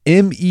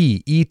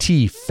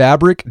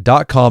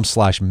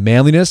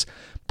 meetfabric.com/manliness.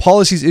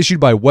 Policies issued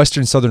by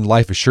Western Southern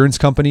Life Assurance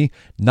Company,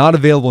 not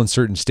available in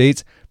certain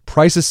states.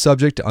 Prices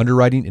subject to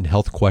underwriting and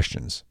health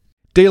questions.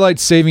 Daylight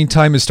saving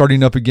time is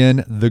starting up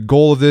again. The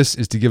goal of this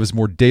is to give us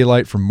more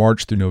daylight from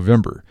March through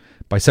November.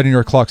 By setting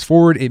our clocks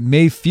forward, it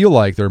may feel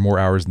like there are more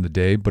hours in the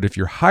day, but if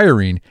you're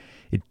hiring,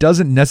 it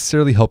doesn't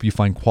necessarily help you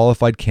find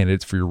qualified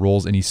candidates for your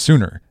roles any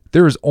sooner.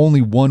 There is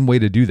only one way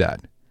to do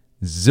that: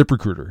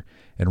 ZipRecruiter.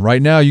 And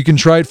right now you can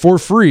try it for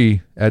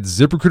free at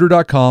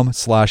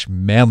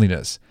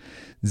ZipRecruiter.com/manliness.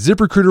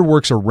 ZipRecruiter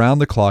works around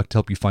the clock to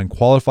help you find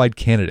qualified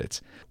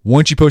candidates.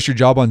 Once you post your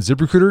job on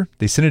ZipRecruiter,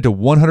 they send it to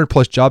 100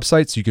 plus job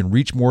sites so you can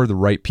reach more of the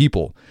right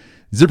people.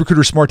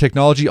 ZipRecruiter's smart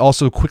technology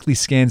also quickly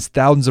scans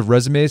thousands of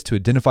resumes to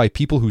identify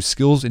people whose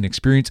skills and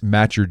experience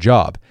match your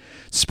job.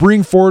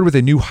 Spring forward with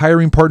a new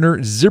hiring partner,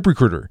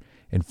 ZipRecruiter,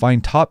 and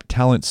find top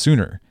talent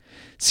sooner.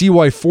 See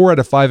why 4 out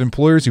of 5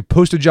 employers who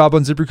post a job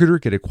on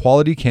ZipRecruiter get a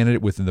quality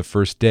candidate within the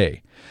first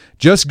day.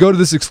 Just go to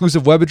this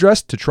exclusive web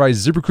address to try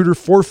ZipRecruiter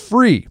for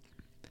free.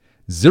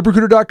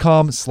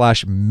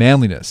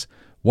 ZipRecruiter.com/manliness.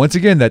 Once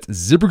again, that's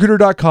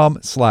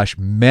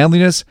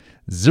ZipRecruiter.com/manliness.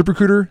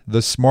 ZipRecruiter,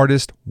 the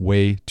smartest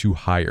way to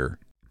hire.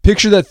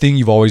 Picture that thing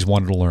you've always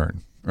wanted to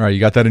learn. All right, you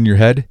got that in your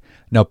head?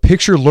 Now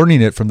picture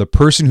learning it from the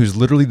person who's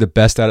literally the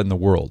best at it in the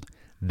world.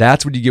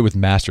 That's what you get with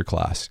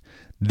Masterclass.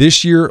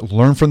 This year,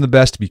 learn from the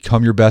best to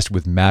become your best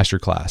with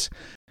Masterclass.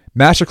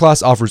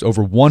 Masterclass offers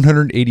over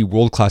 180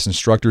 world-class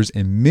instructors,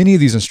 and many of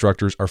these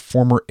instructors are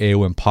former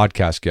AOM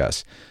podcast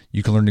guests.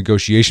 You can learn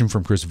negotiation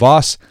from Chris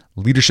Voss,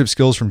 leadership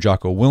skills from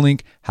Jocko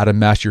Willink, how to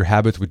master your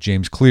habits with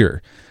James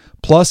Clear.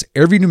 Plus,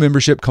 every new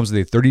membership comes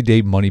with a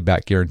 30-day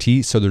money-back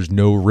guarantee, so there's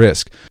no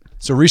risk.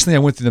 So recently I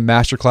went through the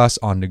masterclass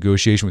on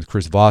negotiation with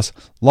Chris Voss.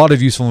 A lot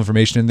of useful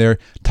information in there.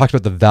 Talked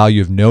about the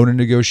value of no in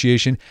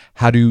negotiation,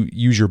 how to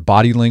use your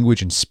body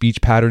language and speech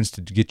patterns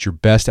to get your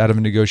best out of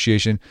a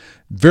negotiation.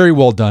 Very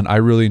well done. I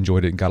really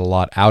enjoyed it and got a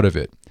lot out of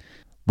it.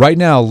 Right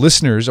now,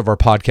 listeners of our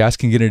podcast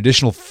can get an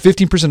additional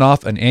 15%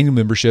 off an annual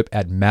membership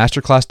at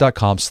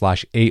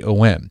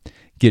masterclass.com/AOM.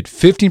 Get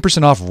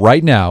 15% off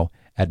right now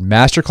at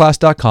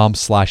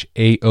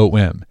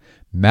masterclass.com/AOM.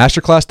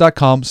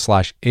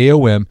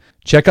 masterclass.com/AOM.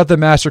 Check out the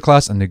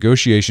masterclass on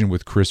negotiation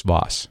with Chris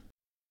Voss.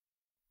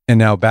 And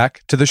now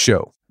back to the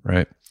show,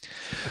 right?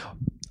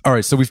 All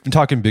right, so we've been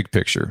talking big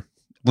picture.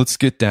 Let's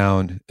get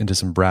down into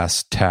some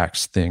brass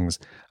tacks things.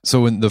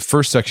 So in the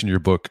first section of your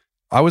book,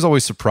 I was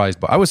surprised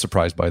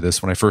by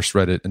this when I first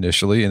read it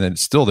initially, and then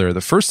it's still there.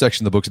 The first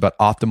section of the book is about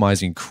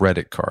optimizing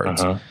credit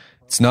cards.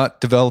 It's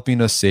not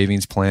developing a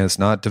savings plan. It's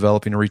not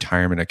developing a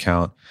retirement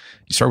account.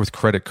 You start with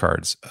credit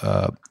cards.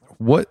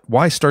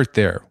 Why start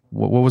there?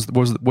 What's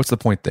the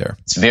point there?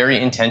 It's very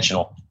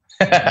intentional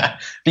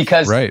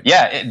because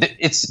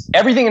it's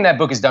everything in that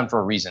book is done for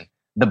a reason.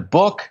 The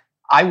book,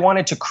 I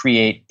wanted to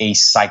create a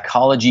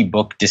psychology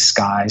book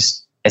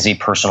disguised as a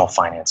personal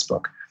finance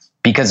book,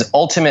 because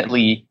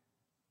ultimately,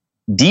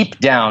 deep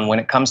down, when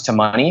it comes to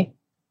money,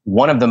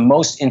 one of the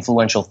most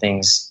influential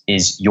things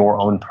is your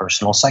own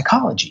personal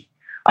psychology.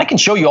 I can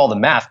show you all the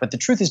math, but the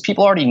truth is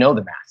people already know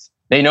the math.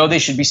 They know they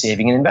should be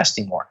saving and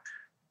investing more.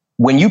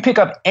 When you pick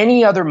up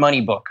any other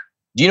money book,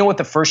 do you know what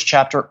the first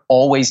chapter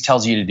always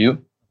tells you to do?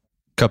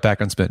 Cut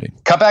back on spending.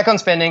 Cut back on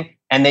spending.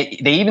 And they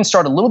even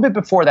start a little bit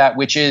before that,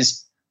 which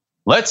is,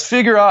 let's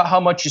figure out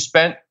how much you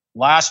spent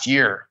last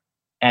year.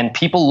 And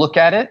people look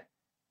at it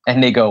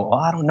and they go, well,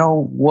 I don't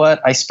know what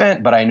I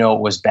spent, but I know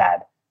it was bad.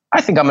 I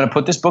think I'm going to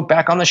put this book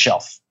back on the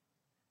shelf.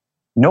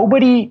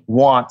 Nobody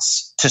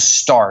wants to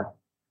start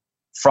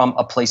from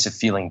a place of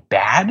feeling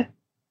bad.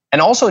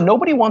 And also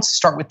nobody wants to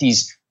start with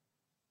these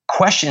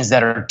questions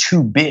that are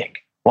too big.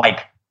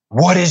 Like,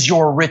 what is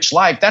your rich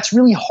life? That's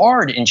really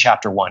hard in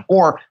chapter 1.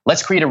 Or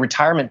let's create a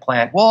retirement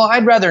plan. Well,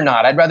 I'd rather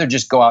not. I'd rather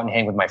just go out and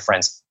hang with my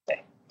friends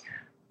today.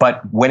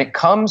 But when it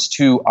comes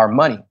to our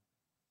money,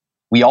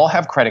 we all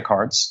have credit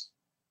cards.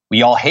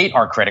 We all hate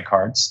our credit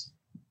cards.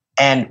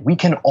 And we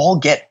can all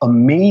get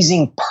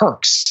amazing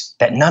perks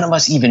that none of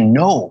us even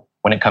know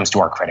when it comes to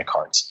our credit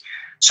cards.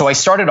 So I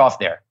started off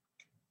there.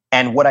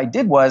 And what I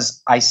did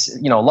was, a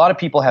lot of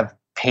people have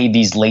paid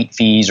these late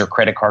fees or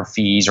credit card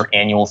fees or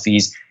annual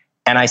fees.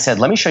 And I said,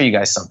 let me show you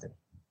guys something.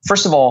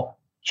 First of all,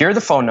 here are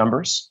the phone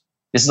numbers.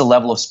 This is the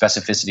level of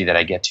specificity that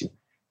I get to.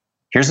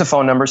 Here's the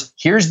phone numbers.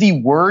 Here's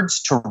the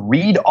words to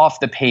read off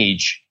the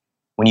page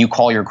when you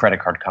call your credit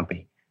card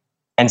company.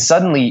 And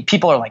suddenly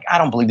people are like, I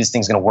don't believe this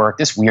thing's going to work.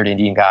 This weird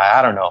Indian guy,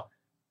 I don't know.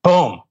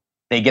 Boom.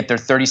 They get their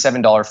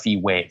 $37 fee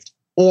waived.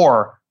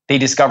 Or they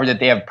discover that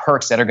they have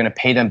perks that are going to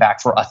pay them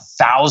back for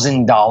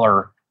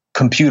 $1,000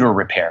 computer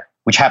repair,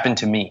 which happened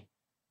to me.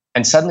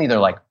 And suddenly they're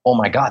like, oh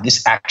my God,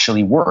 this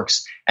actually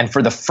works. And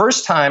for the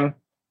first time,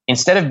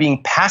 instead of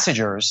being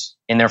passengers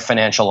in their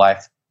financial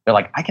life, they're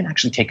like, I can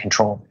actually take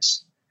control of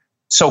this.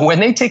 So when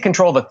they take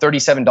control of a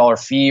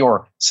 $37 fee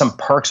or some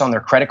perks on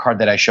their credit card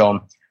that I show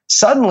them,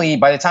 suddenly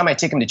by the time I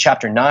take them to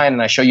chapter 9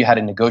 and I show you how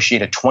to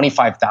negotiate a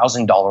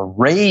 $25,000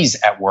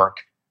 raise at work,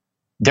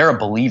 they're a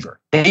believer.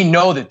 They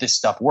know that this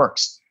stuff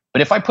works.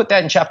 But if I put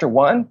that in chapter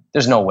 1,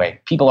 there's no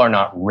way. People are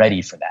not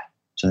ready for that.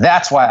 So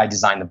that's why I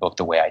designed the book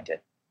the way I did.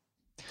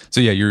 So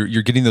yeah,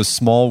 you're getting those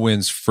small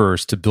wins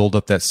first to build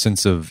up that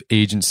sense of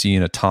agency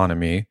and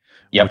autonomy,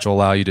 which will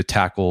allow you to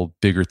tackle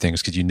bigger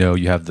things because you know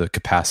you have the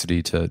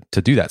capacity to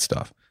do that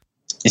stuff.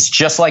 It's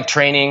just like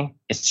training.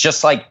 It's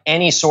just like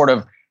any sort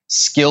of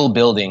skill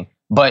building,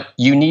 but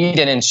you need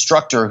an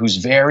instructor who's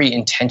very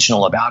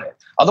intentional about it.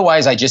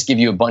 Otherwise, I just give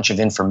you a bunch of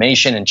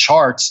information and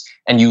charts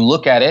and you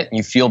look at it and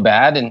you feel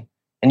bad and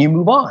you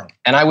move on.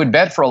 And I would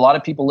bet for a lot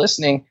of people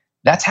listening,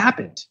 that's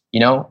happened.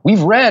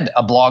 We've read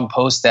a blog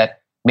post that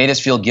made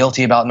us feel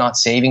guilty about not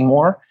saving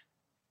more.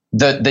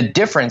 The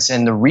difference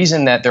and the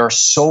reason that there are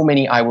so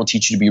many I Will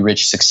Teach You to Be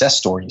Rich success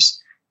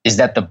stories is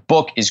that the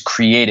book is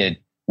created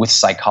with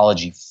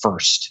psychology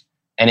first.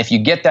 And if you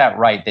get that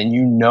right, then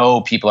you know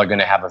people are going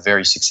to have a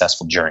very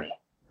successful journey.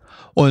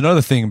 Well,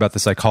 another thing about the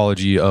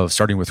psychology of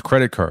starting with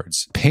credit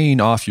cards, paying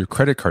off your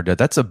credit card debt,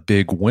 that's a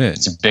big win.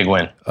 It's a big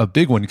win. A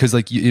big one because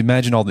you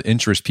imagine all the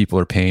interest people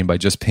are paying by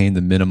just paying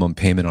the minimum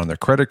payment on their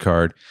credit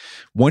card.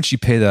 Once you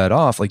pay that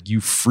off, you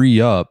free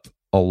up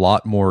a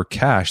lot more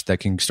cash that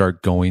can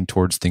start going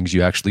towards things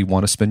you actually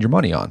want to spend your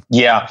money on.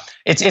 Yeah.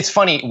 It's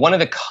funny. One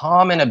of the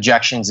common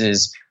objections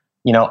is,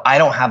 I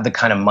don't have the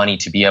kind of money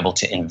to be able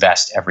to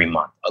invest every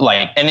month.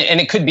 And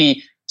it could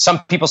be, some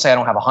people say I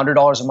don't have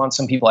 $100 a month.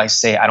 Some people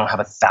say I don't have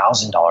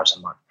 $1,000 a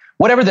month.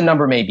 Whatever the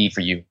number may be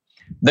for you.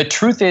 The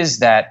truth is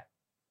that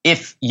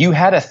if you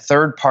had a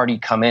third party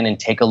come in and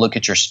take a look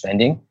at your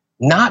spending,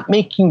 not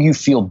making you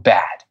feel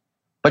bad,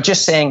 but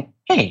just saying,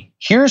 hey,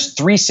 here's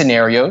 3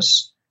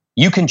 scenarios.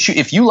 You can choose.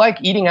 If you like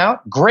eating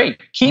out,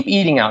 great. Keep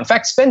eating out. In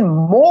fact, spend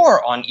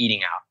more on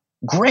eating out.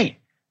 Great.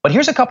 But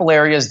here's a couple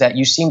areas that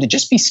you seem to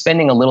just be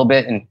spending a little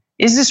bit. And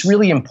is this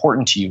really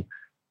important to you?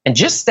 And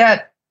just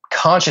that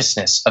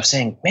consciousness of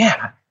saying, man,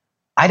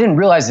 I didn't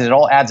realize that it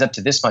all adds up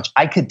to this much.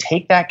 I could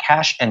take that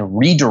cash and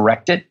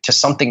redirect it to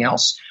something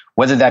else,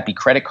 whether that be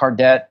credit card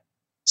debt,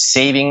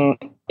 saving,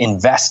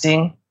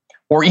 investing,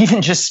 or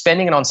even just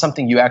spending it on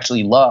something you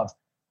actually love.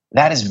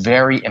 That is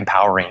very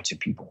empowering to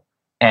people.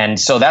 And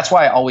so that's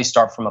why I always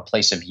start from a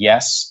place of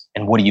yes,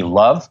 and what do you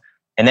love?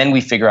 And then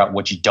we figure out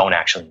what you don't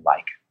actually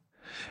like.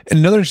 And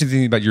another interesting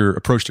thing about your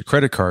approach to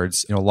credit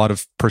cards, a lot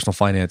of personal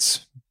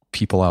finance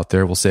people out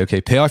there will say,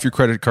 okay, pay off your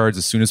credit cards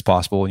as soon as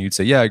possible. And you'd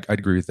say, yeah, I'd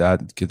agree with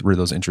that. Get rid of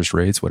those interest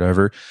rates,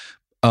 whatever.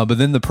 But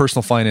then the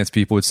personal finance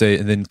people would say,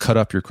 and then cut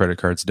up your credit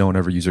cards. Don't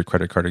ever use your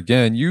credit card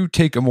again. You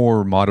take a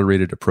more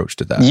moderated approach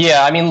to that.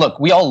 Yeah. I mean, look,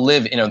 we all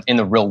live in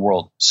the real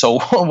world. So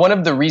one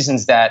of the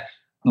reasons that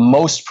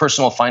most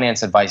personal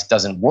finance advice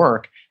doesn't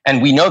work,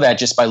 and we know that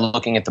just by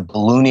looking at the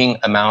ballooning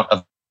amount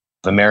of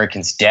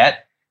Americans'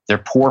 debt, their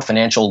poor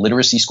financial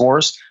literacy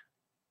scores,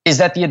 is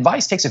that the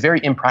advice takes a very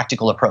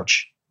impractical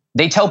approach.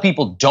 They tell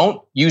people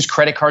don't use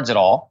credit cards at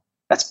all.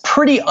 That's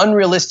pretty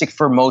unrealistic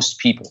for most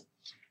people.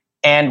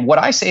 And what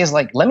I say is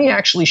like, let me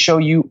actually show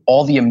you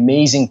all the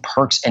amazing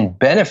perks and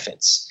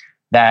benefits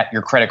that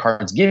your credit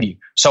cards give you.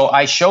 So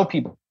I show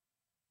people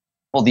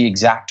the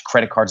exact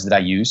credit cards that I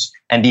use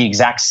and the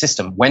exact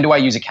system. When do I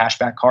use a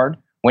cashback card?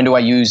 When do I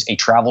use a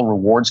travel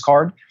rewards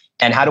card?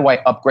 And how do I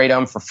upgrade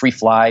them for free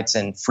flights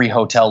and free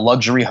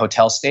luxury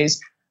hotel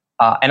stays?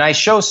 And I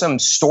show some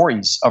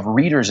stories of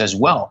readers as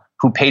well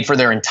who paid for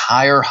their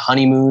entire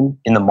honeymoon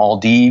in the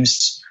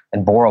Maldives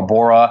and Bora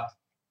Bora.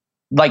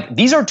 Like,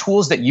 these are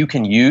tools that you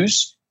can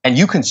use, and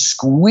you can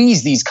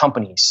squeeze these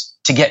companies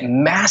to get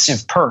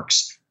massive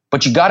perks,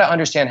 but you got to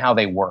understand how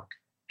they work.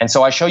 And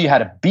so I show you how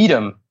to beat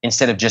them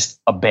instead of just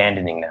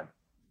abandoning them.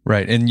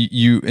 Right. And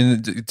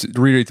and to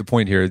reiterate the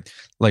point here,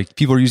 like,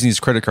 people are using these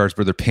credit cards,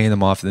 but they're paying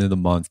them off at the end of the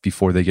month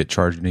before they get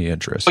charged any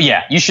interest. But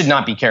yeah, you should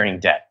not be carrying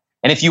debt.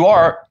 And if you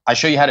are, I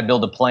show you how to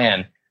build a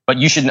plan, but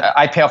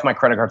I pay off my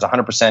credit cards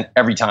 100%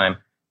 every time.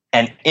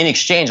 And in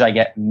exchange, I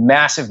get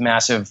massive,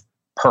 massive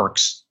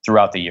perks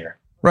throughout the year.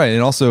 Right.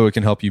 And also it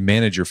can help you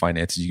manage your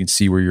finances. You can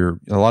see where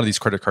a lot of these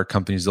credit card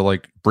companies, they'll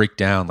like break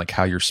down like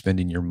how you're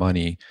spending your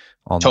money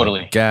on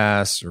like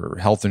gas or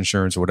health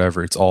insurance or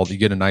whatever. You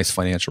get a nice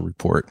financial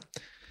report.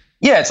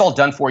 Yeah, it's all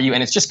done for you,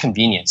 and it's just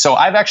convenient. So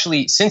I've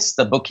actually, since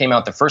the book came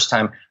out the first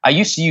time, I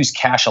used to use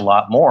cash a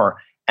lot more,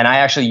 and I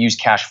actually use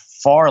cash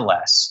far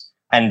less.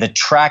 And the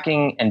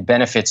tracking and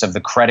benefits of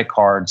the credit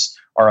cards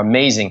are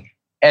amazing,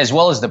 as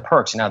well as the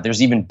perks. Now,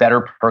 there's even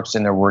better perks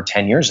than there were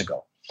 10 years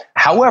ago.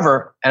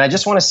 However, and I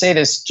just want to say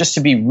this just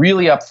to be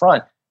really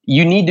upfront,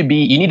 you need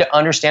to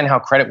understand how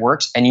credit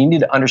works, and you need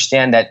to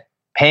understand that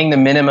paying the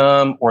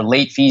minimum or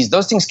late fees,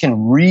 those things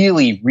can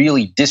really,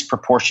 really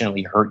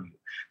disproportionately hurt you.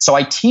 So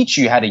I teach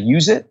you how to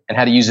use it and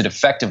how to use it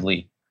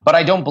effectively, but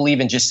I don't believe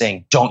in just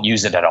saying don't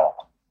use it at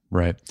all.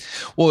 Right.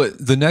 Well,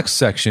 the next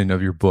section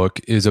of your book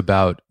is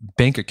about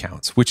bank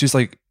accounts, which is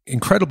like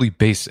incredibly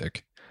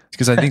basic,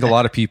 because I think a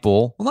lot of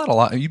people, well, not a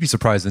lot, you'd be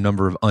surprised the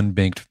number of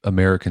unbanked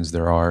Americans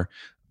there are.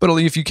 But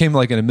if you came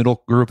like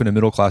grew up in a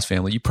middle class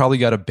family, you probably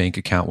got a bank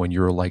account when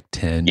you were like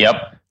 10.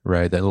 Yep.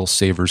 Right. That little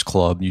savers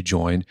club you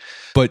joined.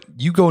 But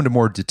you go into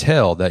more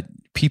detail that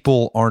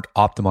people aren't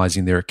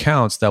optimizing their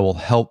accounts that will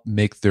help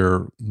make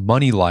their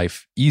money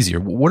life easier.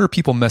 What are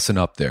people messing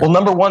up there? Well,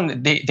 number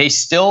one, they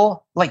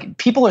still, like,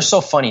 people are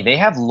so funny. They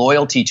have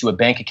loyalty to a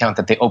bank account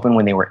that they opened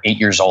when they were 8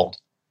 years old.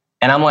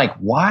 And I'm like,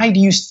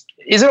 is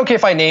it okay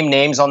if I name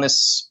names on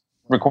this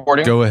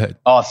recording? Go ahead.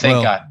 Oh,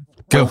 thank God.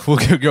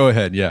 Go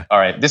ahead. Yeah. All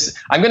right.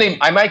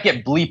 I might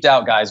get bleeped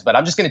out, guys, but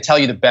I'm just going to tell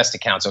you the best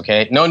accounts.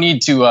 Okay. No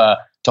need to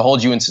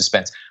hold you in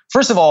suspense.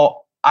 First of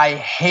all, I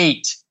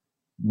hate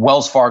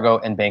Wells Fargo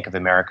and Bank of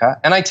America.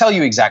 And I tell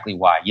you exactly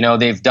why.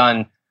 They've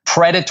done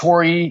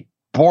predatory,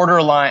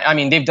 borderline. I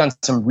mean, they've done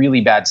some really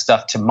bad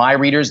stuff to my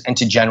readers and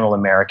to general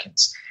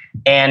Americans.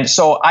 And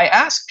so I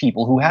ask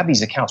people who have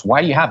these accounts,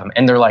 why do you have them?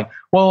 And they're like,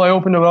 well, I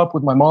opened it up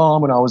with my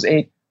mom when I was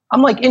 8.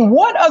 I'm like, in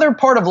what other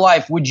part of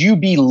life would you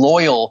be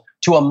loyal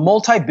to a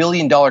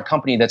multi-billion-dollar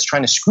company that's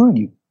trying to screw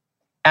you?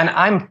 And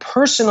I'm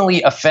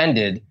personally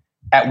offended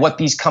at what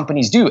these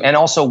companies do, and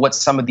also what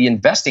some of the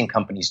investing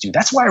companies do.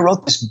 That's why I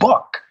wrote this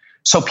book,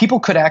 so people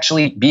could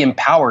actually be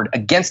empowered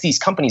against these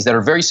companies that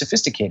are very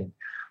sophisticated.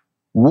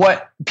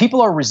 What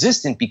people are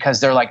resistant because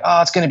they're like,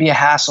 oh, it's going to be a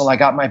hassle. I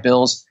got my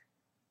bills.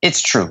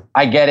 It's true.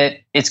 I get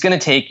it. It's going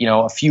to take,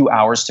 a few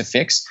hours to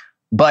fix,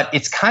 but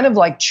it's kind of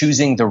like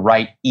choosing the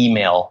right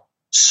email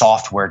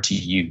software to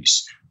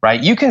use,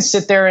 right? You can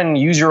sit there and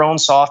use your own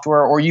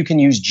software, or you can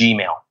use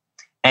Gmail,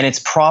 and it's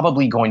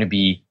probably going to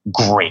be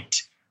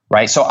great,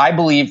 right? So I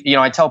believe,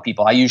 I tell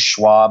people I use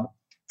Schwab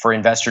for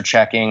investor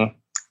checking,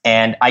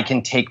 and I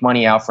can take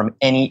money out from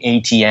any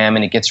ATM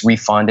and it gets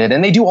refunded.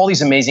 And they do all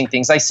these amazing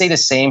things. I say the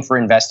same for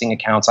investing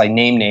accounts. I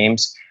name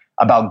names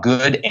about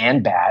good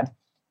and bad.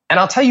 And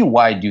I'll tell you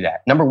why I do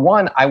that. Number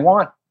one, I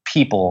want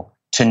people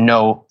to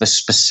know the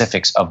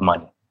specifics of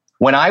money.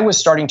 When I was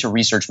starting to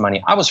research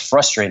money, I was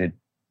frustrated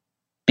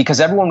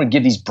because everyone would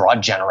give these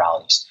broad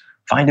generalities.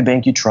 Find a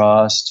bank you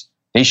trust.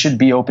 They should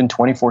be open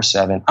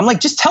 24/7. I'm like,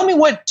 just tell me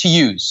what to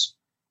use.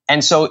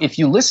 And so if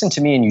you listen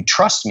to me and you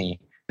trust me,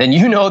 then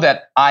you know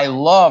that I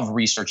love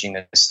researching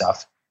this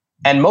stuff.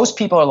 And most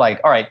people are like,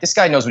 all right, this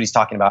guy knows what he's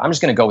talking about. I'm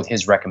just going to go with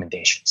his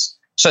recommendations.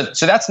 So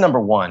that's number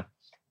one.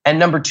 And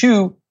number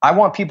two, I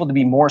want people to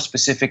be more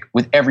specific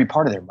with every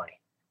part of their money,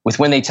 with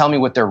when they tell me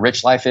what their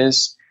rich life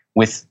is,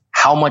 with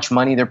how much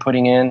money they're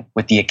putting in,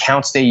 with the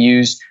accounts they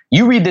use.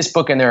 You read this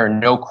book and there are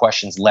no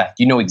questions left.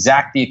 You know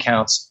exact the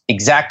accounts,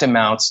 exact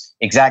amounts,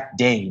 exact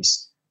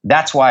days.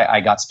 That's why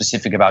I got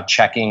specific about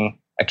checking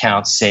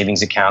accounts,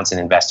 savings accounts, and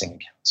investing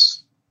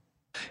accounts.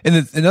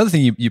 And another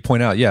thing you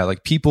point out, yeah,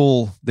 like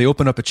people, they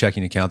open up a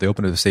checking account, they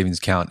open up a savings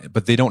account,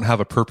 but they don't have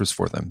a purpose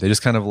for them. They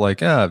just kind of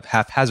like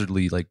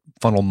haphazardly like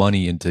funnel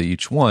money into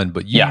each one.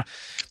 But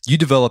you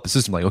develop a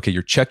system like, okay,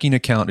 your checking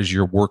account is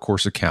your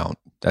workhorse account.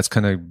 That's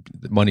kind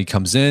of money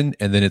comes in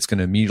and then it's going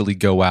to immediately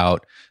go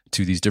out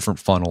to these different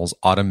funnels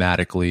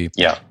automatically.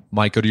 Yeah.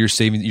 Might go to your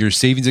savings. Your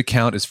savings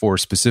account is for a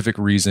specific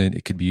reason.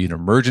 It could be an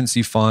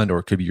emergency fund, or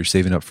it could be you're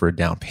saving up for a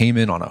down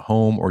payment on a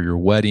home or your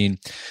wedding.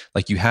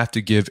 Like you have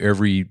to give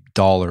every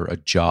dollar a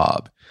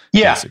job,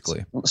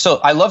 basically. So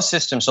I love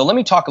systems. So let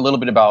me talk a little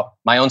bit about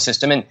my own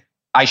system. And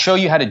I show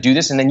you how to do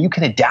this, and then you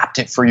can adapt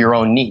it for your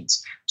own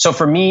needs. So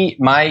for me,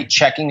 my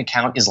checking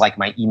account is like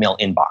my email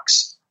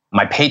inbox.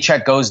 My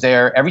paycheck goes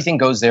there, everything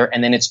goes there,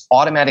 and then it's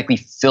automatically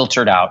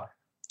filtered out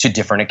to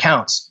different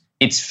accounts.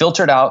 It's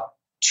filtered out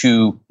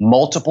to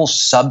multiple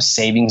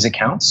sub-savings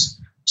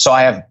accounts. So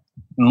I have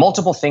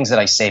multiple things that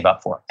I save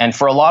up for. And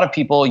for a lot of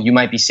people, you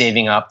might be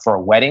saving up for a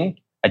wedding,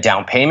 a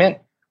down payment.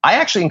 I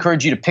actually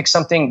encourage you to pick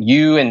something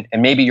you and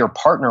maybe your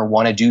partner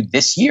want to do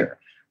this year.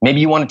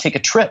 Maybe you want to take a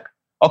trip.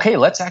 Okay,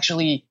 let's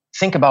actually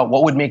think about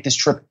what would make this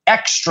trip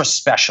extra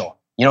special.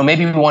 You know,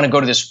 maybe we want to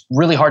go to this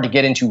really hard to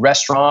get into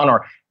restaurant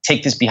or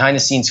take this behind the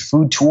scenes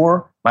food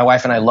tour. My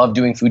wife and I love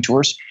doing food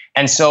tours.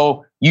 And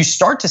so you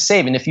start to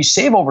save. And if you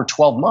save over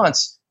 12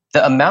 months,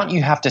 the amount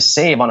you have to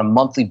save on a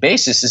monthly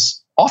basis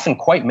is often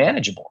quite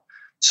manageable.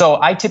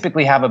 So I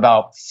typically have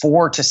about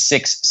 4 to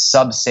 6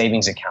 sub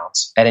savings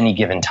accounts at any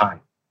given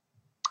time.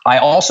 I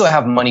also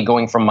have money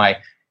going from my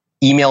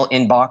email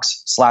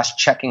inbox /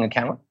 checking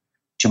account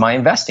to my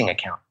investing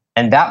account.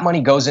 And that money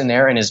goes in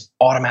there and is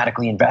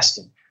automatically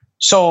invested.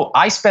 So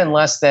I spend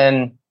less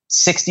than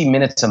 60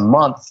 minutes a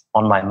month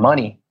on my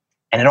money,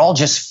 and it all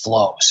just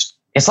flows.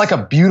 It's like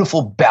a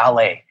beautiful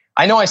ballet.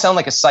 I know I sound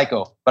like a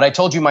psycho, but I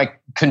told you my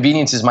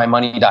convenience is my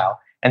money dial.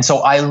 And so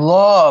I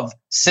love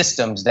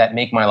systems that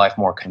make my life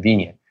more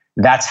convenient.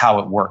 That's how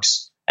it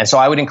works. And so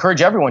I would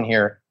encourage everyone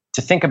here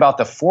to think about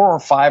the 4 or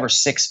 5 or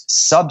 6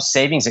 sub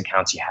savings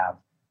accounts you have.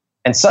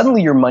 And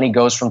suddenly your money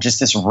goes from just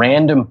this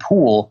random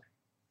pool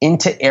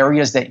into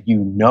areas that you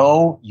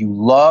know, you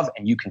love,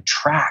 and you can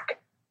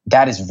track.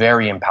 That is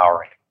very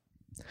empowering.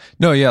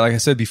 No, yeah, like I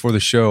said before the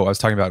show, I was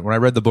talking about when I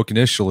read the book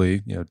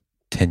initially,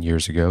 10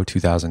 years ago,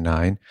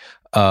 2009,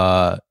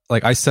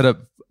 like I set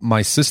up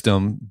my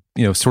system,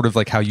 sort of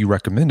like how you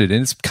recommended.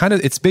 And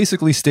it's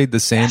basically stayed the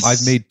same. Yes.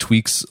 I've made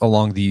tweaks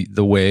along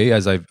the way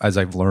as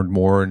I've learned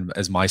more and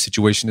as my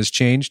situation has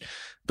changed,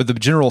 but the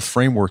general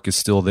framework is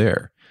still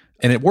there.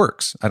 And it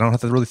works. I don't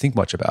have to really think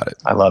much about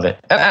it. I love it.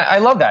 And I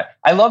love that.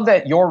 I love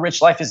that your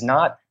rich life is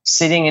not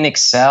sitting in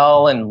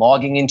Excel and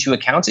logging into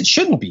accounts. It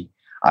shouldn't be.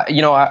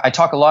 I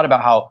talk a lot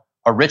about how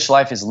a rich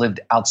life is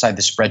lived outside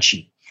the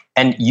spreadsheet.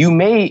 And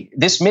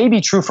this may be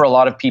true for a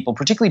lot of people,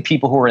 particularly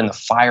people who are in the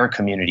FIRE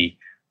community,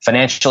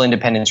 financial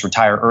independence,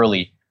 retire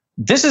early.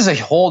 This is a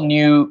whole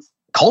new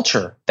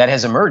culture that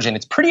has emerged, and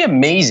it's pretty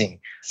amazing.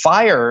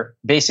 FIRE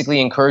basically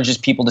encourages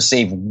people to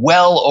save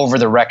well over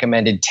the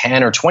recommended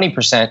 10 or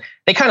 20%.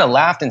 They kind of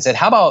laughed and said,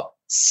 how about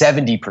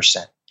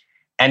 70%?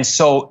 And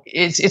so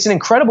it's an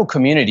incredible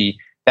community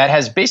that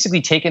has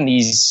basically taken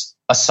these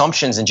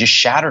assumptions and just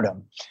shattered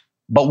them.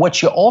 But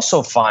what you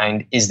also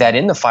find is that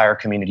in the FIRE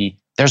community,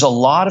 there's a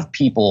lot of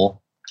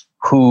people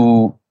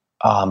who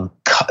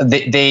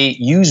they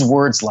use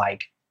words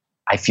like,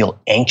 I feel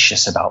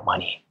anxious about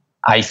money.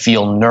 I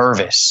feel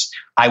nervous.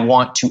 I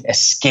want to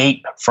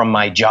escape from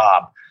my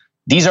job.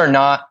 These are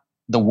not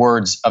the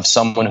words of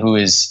someone who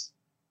is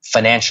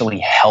financially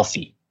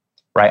healthy,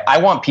 right? I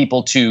want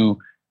people to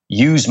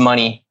use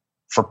money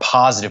for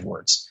positive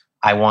words.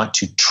 I want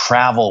to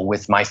travel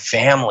with my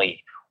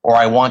family, or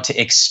I want to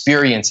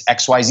experience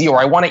XYZ, or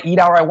I want to eat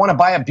out, or I want to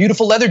buy a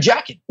beautiful leather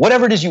jacket,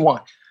 whatever it is you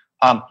want.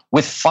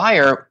 With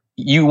FIRE,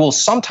 you will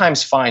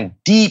sometimes find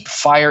deep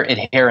FIRE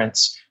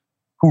adherents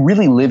who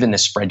really live in the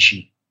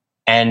spreadsheet.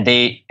 And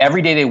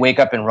every day they wake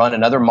up and run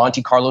another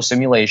Monte Carlo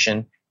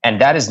simulation.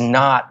 And that is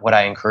not what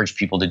I encourage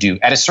people to do.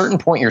 At a certain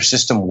point, your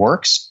system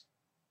works.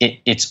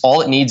 It's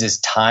all it needs is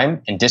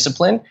time and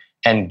discipline.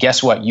 And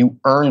guess what? You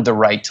earned the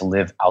right to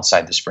live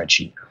outside the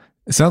spreadsheet.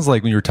 It sounds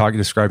like when you're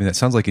describing that,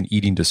 sounds like an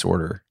eating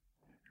disorder,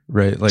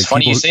 right? Like it's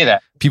funny you say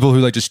that. People who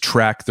like just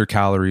track their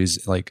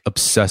calories like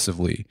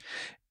obsessively,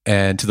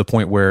 and to the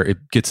point where it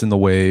gets in the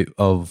way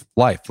of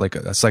life. Like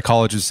a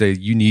psychologist say,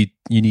 you need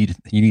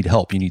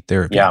help, you need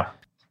therapy. Yeah.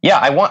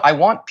 I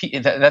want.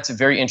 That's a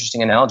very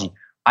interesting analogy.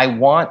 I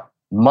want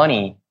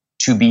money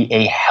to be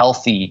a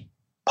healthy,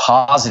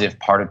 positive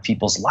part of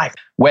people's life.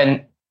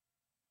 When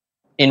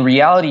in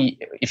reality,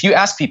 if you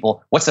ask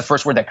people, what's the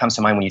first word that comes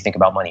to mind when you think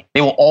about money?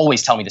 They will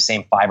always tell me the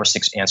same 5 or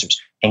 6 answers.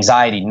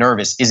 Anxiety,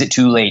 nervous, is it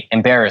too late,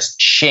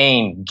 embarrassed,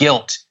 shame,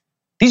 guilt.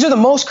 These are the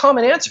most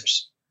common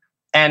answers.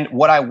 And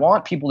what I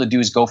want people to do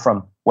is go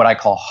from what I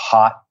call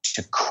hot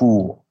to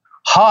cool,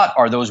 Hot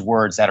are those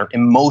words that are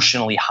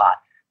emotionally hot,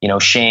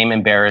 shame,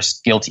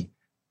 embarrassed, guilty.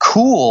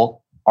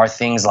 Cool are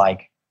things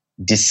like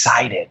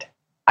decided.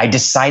 I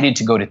decided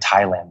to go to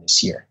Thailand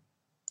this year,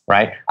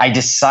 right? I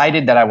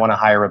decided that I want to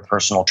hire a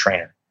personal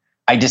trainer.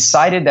 I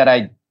decided that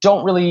I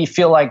don't really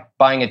feel like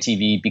buying a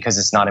TV because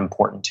it's not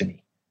important to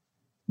me.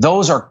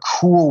 Those are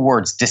cool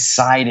words,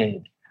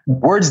 decided,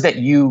 words that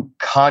you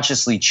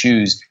consciously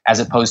choose as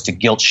opposed to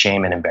guilt,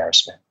 shame, and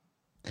embarrassment.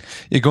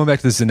 Yeah, going back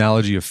to this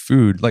analogy of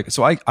food,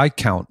 so I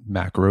count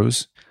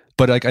macros,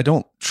 but I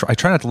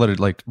try not to let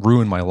it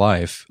ruin my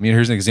life. I mean,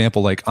 here's an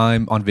example.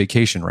 I'm on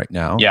vacation right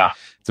now. Yeah.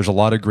 There's a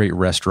lot of great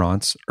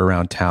restaurants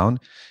around town.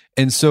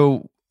 And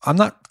so I'm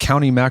not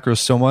counting macros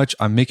so much.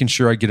 I'm making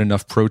sure I get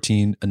enough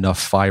protein, enough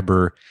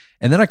fiber.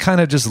 And then I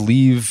kind of just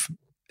leave.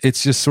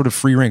 It's just sort of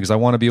free reign because I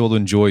want to be able to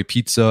enjoy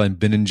pizza and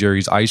Ben &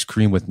 Jerry's ice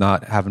cream with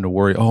not having to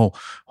worry,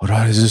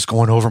 is this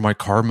going over my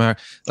carb mac?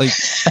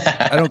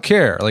 I don't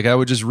care. I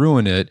would just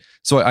ruin it.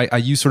 So I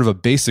use sort of a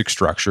basic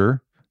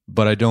structure,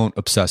 but I don't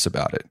obsess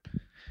about it.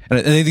 And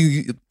I think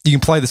you can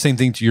apply the same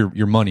thing to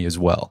your money as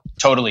well.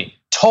 Totally.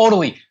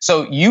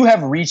 So you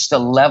have reached a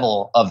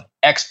level of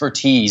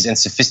expertise and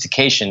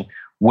sophistication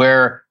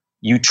where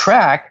you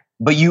track,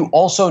 but you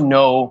also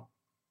know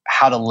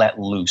how to let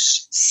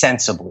loose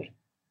sensibly.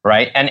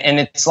 Right. And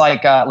it's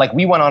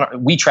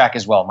we track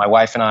as well. My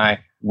wife and I,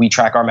 we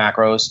track our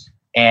macros,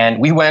 and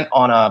we went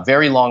on a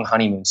very long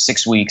honeymoon,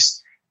 6 weeks.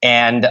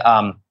 And,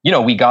 I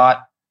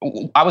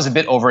was a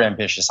bit over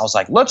ambitious. I was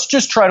like, let's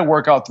just try to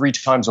work out 3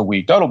 times a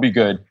week. That'll be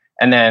good.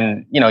 And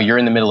then, you're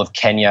in the middle of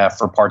Kenya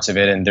for parts of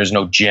it and there's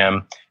no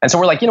gym. And so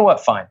we're like, you know what?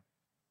 Fine.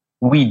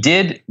 We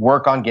did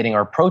work on getting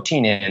our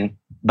protein in,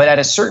 but at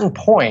a certain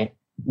point,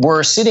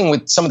 we're sitting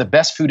with some of the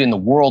best food in the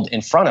world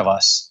in front of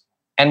us.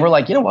 And we're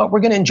like, you know what? We're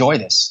going to enjoy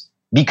this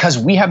because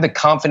we have the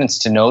confidence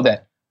to know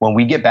that when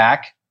we get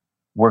back,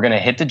 we're going to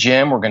hit the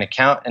gym, we're going to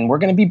count, and we're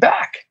going to be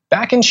back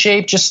in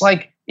shape, just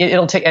like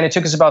it'll take. And it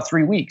took us about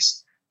 3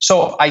 weeks.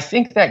 So I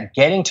think that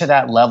getting to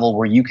that level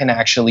where you can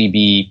actually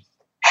be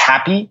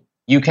happy,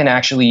 you can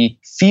actually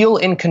feel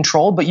in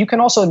control, but you can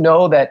also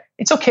know that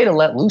it's okay to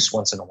let loose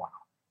once in a while.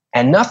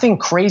 And nothing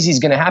crazy is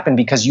going to happen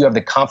because you have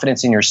the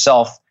confidence in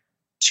yourself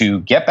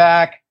to get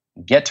back,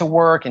 get to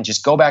work, and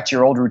just go back to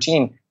your old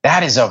routine.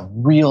 That is a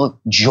real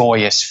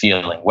joyous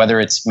feeling,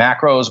 whether it's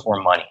macros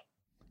or money.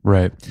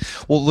 Right.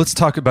 Well, let's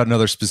talk about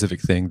another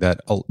specific thing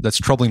that's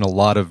troubling a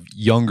lot of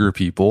younger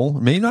people,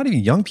 maybe not even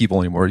young people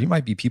anymore. You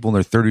might be people in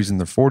their 30s and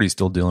their 40s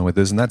still dealing with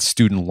this, and that's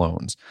student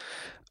loans.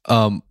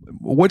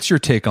 What's your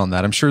take on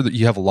that? I'm sure that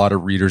you have a lot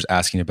of readers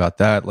asking about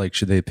that.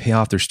 Should they pay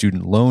off their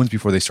student loans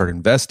before they start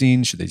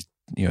investing? Should they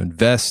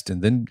invest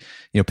and then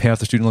pay off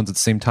the student loans at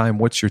the same time?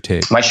 What's your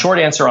take? My short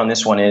answer on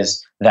this one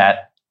is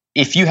that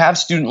if you have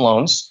student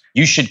loans,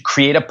 you should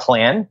create a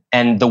plan.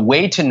 And the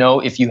way to know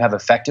if you have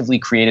effectively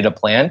created a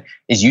plan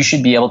is you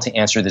should be able to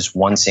answer this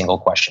one single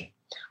question.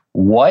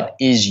 What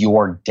is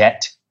your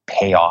debt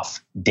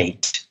payoff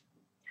date?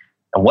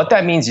 And what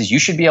that means is you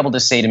should be able to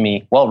say to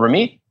me, well,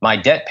 Ramit, my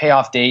debt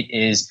payoff date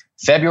is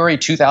February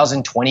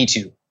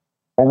 2022,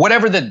 or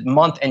whatever the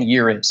month and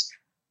year is.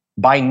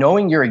 By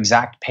knowing your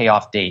exact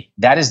payoff date,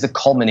 that is the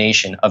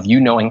culmination of you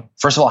knowing,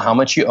 first of all, how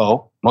much you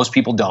owe. Most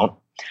people don't.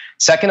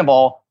 Second of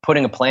all,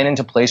 putting a plan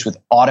into place with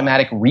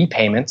automatic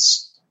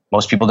repayments.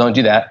 Most people don't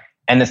do that.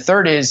 And the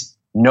third is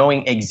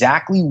knowing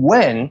exactly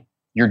when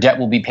your debt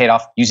will be paid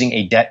off using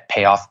a debt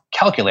payoff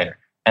calculator.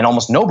 And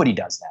almost nobody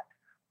does that.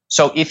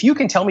 So if you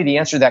can tell me the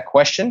answer to that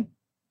question,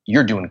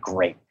 you're doing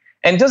great.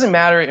 And it doesn't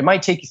matter. It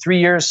might take you 3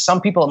 years. Some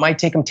people, it might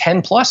take them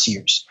 10 plus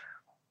years.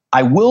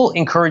 I will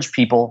encourage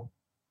people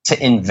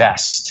to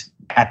invest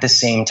at the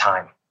same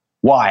time.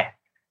 Why?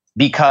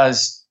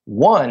 Because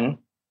one,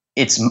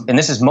 and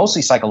this is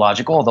mostly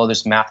psychological, although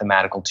there's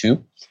mathematical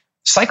too.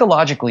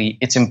 Psychologically,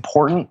 it's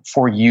important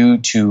for you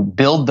to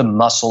build the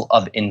muscle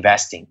of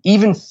investing,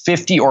 even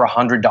 $50 or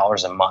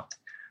 $100 a month.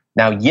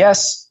 Now,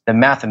 yes, the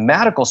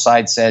mathematical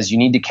side says you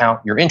need to count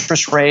your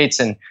interest rates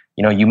and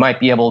you might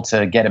be able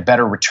to get a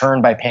better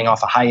return by paying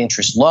off a high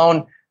interest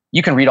loan.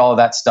 You can read all of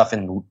that stuff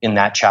in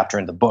that chapter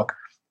in the book.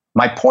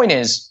 My point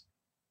is,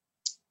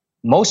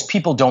 most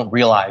people don't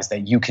realize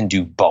that you can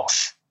do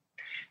both.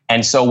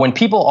 And so when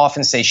people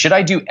often say, should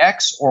I do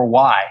X or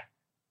Y?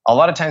 A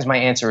lot of times my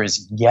answer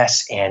is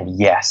yes and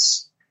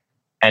yes.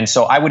 And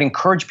so I would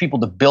encourage people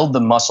to build the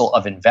muscle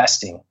of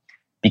investing,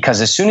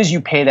 because as soon as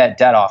you pay that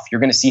debt off,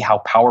 you're going to see how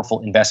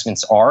powerful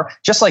investments are.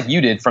 Just like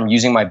you did from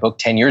using my book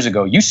 10 years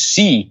ago, you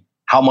see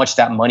how much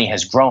that money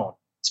has grown.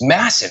 It's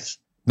massive.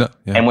 No,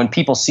 yeah. And when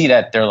people see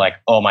that, they're like,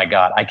 oh my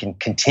God, I can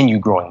continue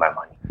growing my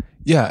money.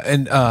 Yeah.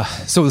 And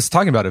so let's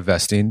talking about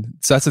investing.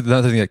 So that's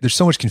another thing. There's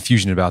so much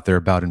confusion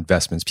about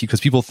investments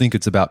because people think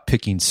it's about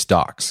picking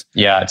stocks.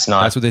 Yeah, it's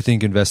not. That's what they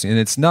think investing. And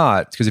it's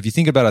not, because if you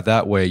think about it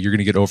that way, you're going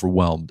to get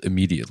overwhelmed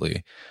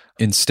immediately.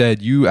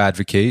 Instead, you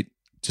advocate,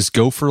 just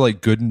go for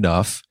good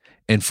enough.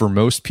 And for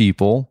most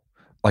people,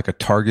 like a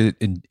target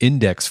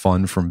index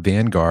fund from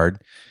Vanguard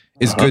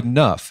is good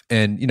enough.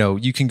 And,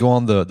 you can go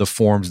on the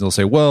forums and they'll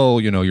say, well,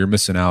 you're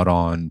missing out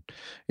on,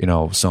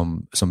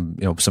 some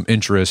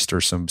interest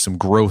or some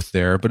growth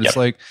there. But it's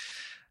like,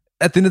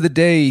 at the end of the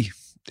day,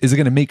 is it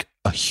going to make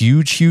a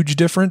huge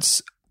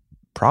difference?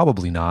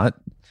 Probably not.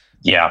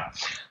 Yeah.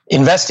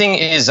 Investing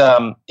is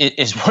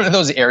one of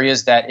those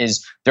areas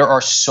there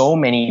are so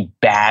many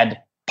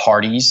bad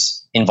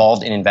parties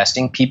involved in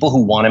investing, people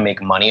who want to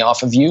make money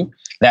off of you,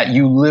 that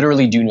you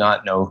literally do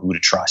not know who to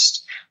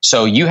trust.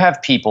 So you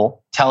have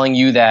people telling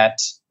you that,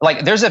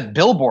 like, there's a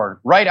billboard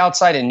right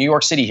outside in New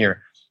York City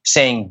here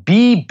saying,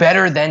 be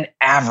better than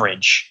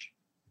average.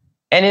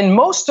 And in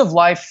most of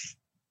life,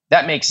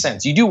 that makes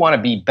sense. You do want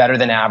to be better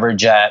than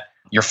average at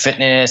your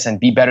fitness and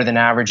be better than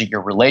average at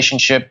your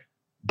relationship.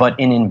 But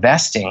in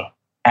investing,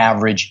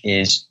 average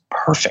is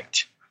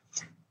perfect.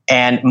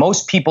 And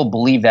most people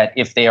believe that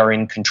if they are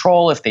in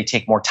control, if they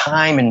take more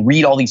time and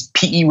read all these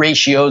PE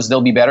ratios,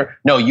 they'll be better.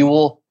 No, you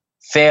will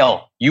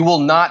fail. You will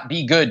not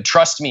be good.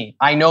 Trust me.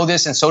 I know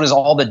this, and so does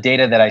all the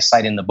data that I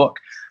cite in the book.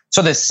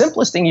 So the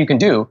simplest thing you can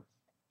do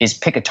is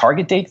pick a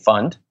target date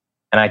fund,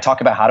 and I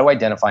talk about how to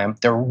identify them.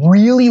 They're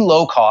really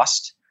low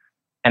cost,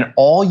 and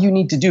all you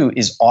need to do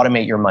is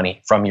automate your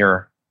money from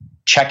your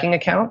checking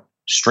account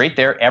straight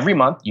there every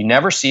month. You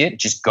never see it. It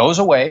just goes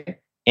away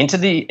into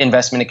the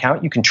investment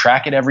account. You can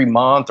track it every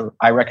month, or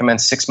I recommend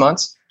 6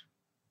 months.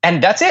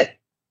 And that's it.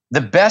 The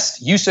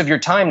best use of your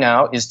time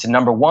now is to,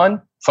 number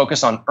one,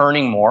 focus on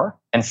earning more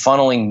and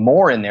funneling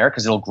more in there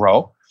because it'll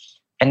grow.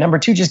 And number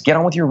two, just get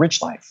on with your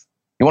rich life.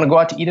 You want to go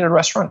out to eat at a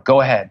restaurant?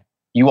 Go ahead.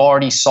 You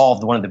already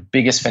solved one of the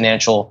biggest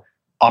financial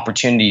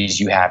opportunities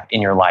you have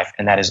in your life,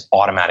 and that is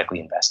automatically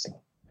investing.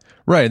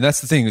 Right. And that's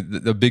the thing.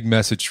 The big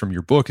message from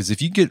your book is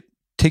if you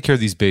take care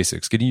of these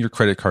basics, getting your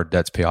credit card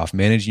debts pay off,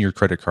 managing your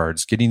credit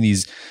cards, getting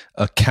these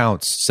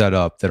accounts set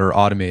up that are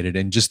automated,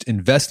 and just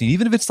investing,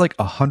 even if it's like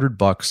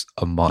 $100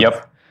 a month.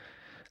 Yep.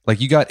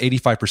 Like you got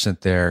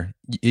 85% there,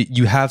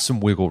 you have some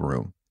wiggle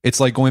room. It's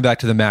like going back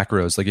to the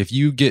macros. Like if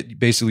you get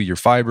basically your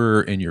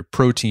fiber and your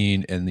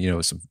protein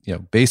and some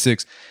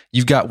basics,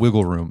 you've got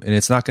wiggle room, and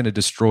it's not going to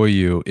destroy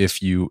you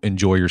if you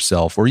enjoy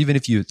yourself, or even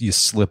if you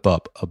slip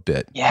up a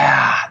bit.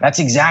 Yeah, that's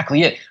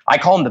exactly it. I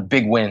call them the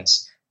big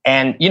wins.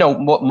 And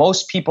what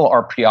most people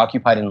are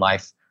preoccupied in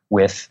life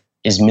with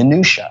is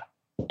minutia.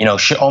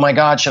 Oh my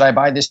God, should I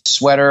buy this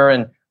sweater?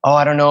 And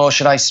I don't know,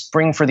 should I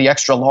spring for the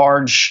extra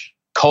large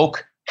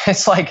Coke?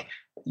 It's like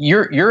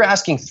you're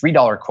asking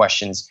 $3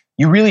 questions.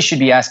 You really should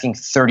be asking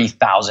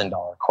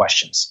 $30,000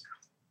 questions.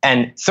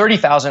 And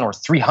 $30,000 or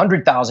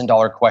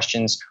 $300,000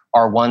 questions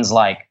are ones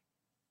like,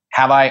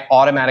 have I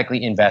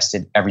automatically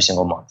invested every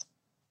single month?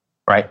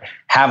 Right?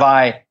 Have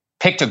I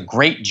picked a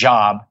great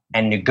job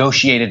and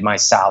negotiated my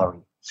salary?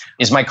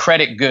 Is my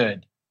credit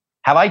good?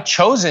 Have I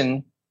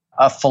chosen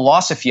a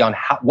philosophy on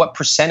what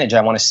percentage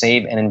I want to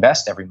save and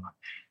invest every month?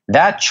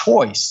 That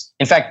choice,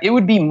 in fact, it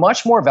would be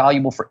much more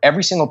valuable for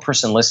every single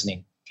person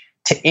listening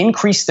to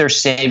increase their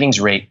savings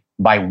rate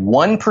by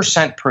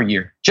 1% per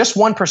year, just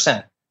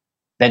 1%,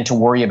 than to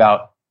worry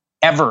about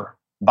ever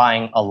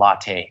buying a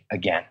latte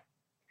again.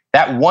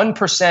 That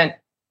 1%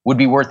 would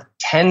be worth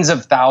tens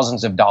of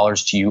thousands of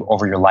dollars to you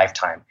over your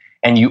lifetime.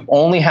 And you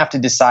only have to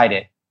decide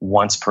it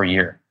once per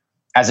year,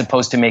 as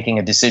opposed to making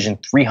a decision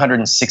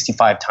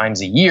 365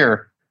 times a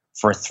year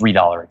for a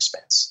 $3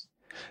 expense.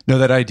 No,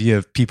 that idea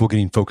of people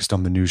getting focused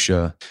on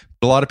minutia.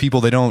 A lot of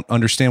people, they don't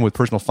understand with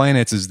personal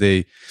finances.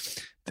 They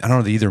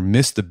either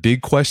miss the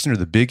big question or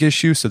the big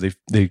issue. So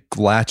they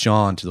latch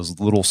on to those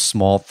little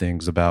small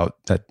things about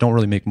that don't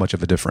really make much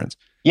of a difference.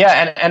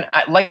 Yeah. And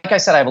like I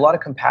said, I have a lot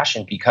of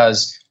compassion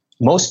because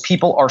most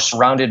people are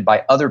surrounded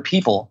by other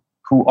people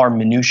who are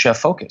minutia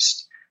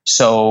focused.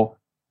 So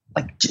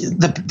like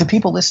the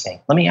people listening,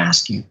 let me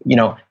ask you,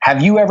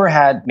 have you ever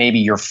had maybe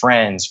your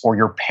friends or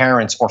your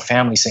parents or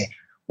family say,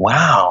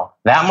 wow,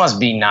 that must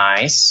be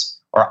nice,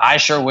 or I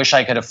sure wish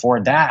I could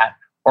afford that,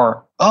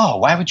 or, oh,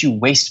 why would you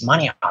waste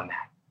money on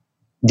that?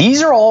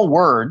 These are all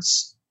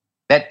words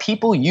that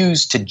people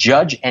use to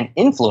judge and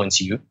influence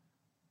you,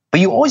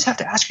 but you always have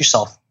to ask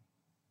yourself,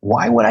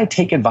 why would I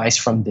take advice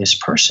from this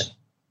person?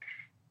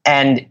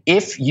 And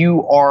if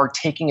you are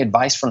taking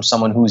advice from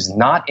someone who's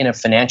not in a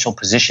financial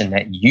position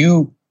that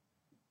you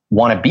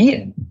want to be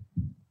in,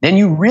 then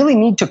you really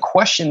need to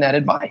question that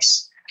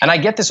advice. And I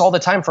get this all the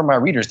time from my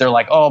readers. They're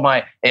like,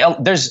 I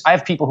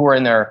have people who are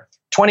in their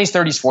 20s,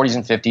 30s, 40s,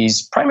 and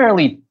 50s,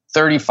 primarily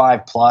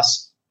 35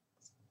 plus.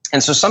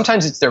 And so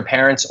sometimes it's their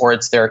parents or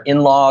it's their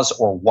in-laws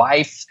or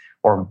wife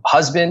or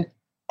husband,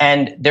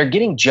 and they're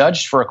getting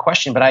judged for a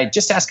question. But I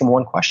just ask them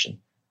one question.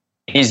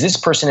 Is this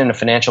person in a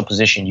financial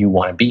position you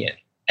want to be in?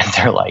 And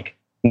they're like,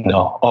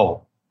 no.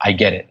 Oh, I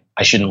get it.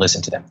 I shouldn't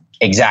listen to them.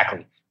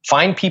 Exactly.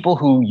 Find people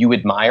who you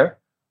admire,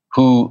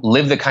 who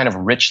live the kind of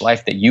rich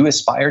life that you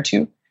aspire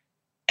to,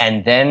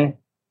 and then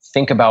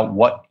think about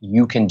what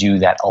you can do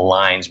that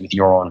aligns with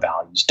your own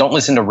values. Don't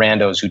listen to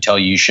randos who tell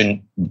you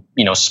shouldn't,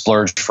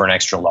 splurge for an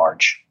extra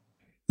large.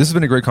 This has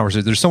been a great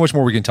conversation. There's so much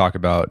more we can talk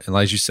about. And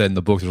as you said in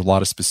the book, there's a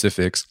lot of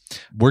specifics.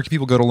 Where can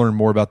people go to learn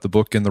more about the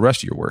book and the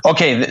rest of your work?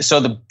 Okay,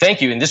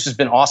 thank you. And this has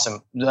been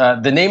awesome.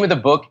 The name of the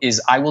book is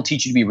I Will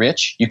Teach You to Be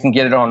Rich. You can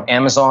get it on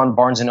Amazon,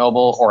 Barnes &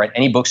 Noble, or at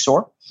any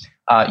bookstore.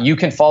 You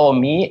can follow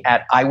me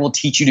at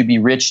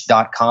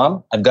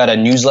iwillteachyoutoberich.com. I've got a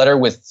newsletter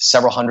with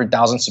several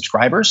 100,000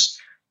 subscribers.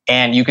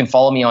 And you can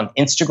follow me on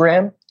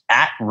Instagram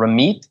at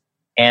Ramit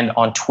and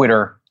on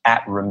Twitter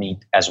at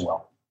Ramit as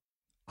well.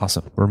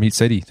 Awesome. Ramit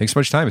Sethi, thanks so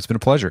much for your time. It's been a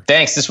pleasure.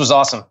 Thanks. This was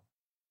awesome.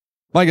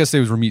 My guest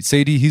today was Ramit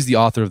Sethi. He's the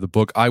author of the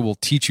book, I Will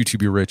Teach You to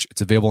Be Rich.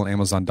 It's available on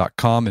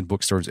Amazon.com and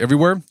bookstores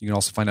everywhere. You can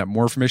also find out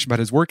more information about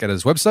his work at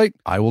his website,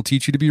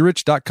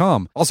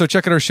 iwillteachyoutoberich.com. Also,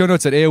 check out our show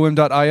notes at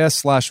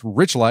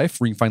aom.is/richlife,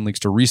 where you can find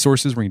links to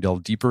resources where you can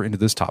delve deeper into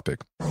this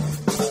topic.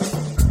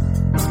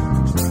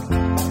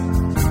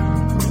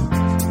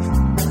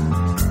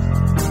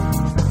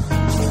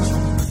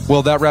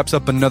 Well, that wraps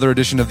up another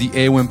edition of the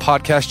AOM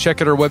podcast. Check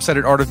out our website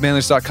at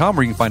artofmanliness.com,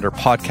 where you can find our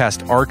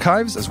podcast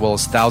archives, as well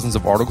as thousands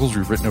of articles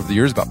we've written over the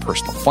years about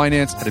personal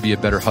finance, how to be a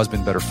better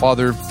husband, better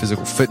father,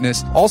 physical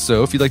fitness.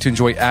 Also, if you'd like to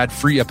enjoy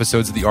ad-free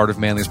episodes of the Art of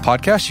Manliness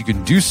podcast, you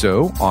can do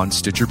so on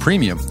Stitcher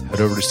Premium.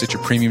 Head over to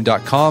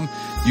stitcherpremium.com,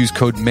 use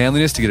code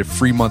manliness to get a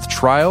free month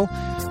trial.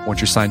 Once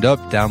you're signed up,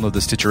 download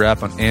the Stitcher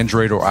app on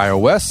Android or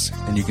iOS,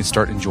 and you can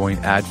start enjoying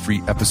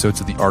ad-free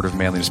episodes of the Art of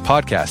Manliness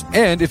podcast.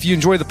 And if you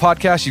enjoy the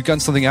podcast, you've gotten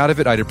something out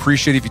of it, I'd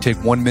appreciate it if you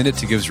take 1 minute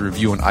to give us a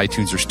review on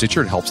iTunes or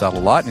Stitcher. It helps out a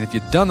lot. And if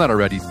you've done that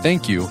already,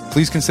 thank you.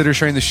 Please consider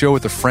sharing the show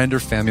with a friend or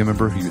family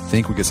member who you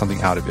think would get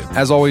something out of it.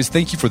 As always,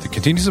 thank you for the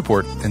continued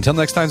support. Until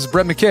next time, it's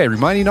Brett McKay,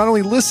 reminding you not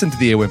only listen to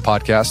the AOM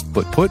podcast,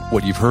 but put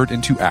what you've heard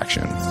into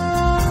action.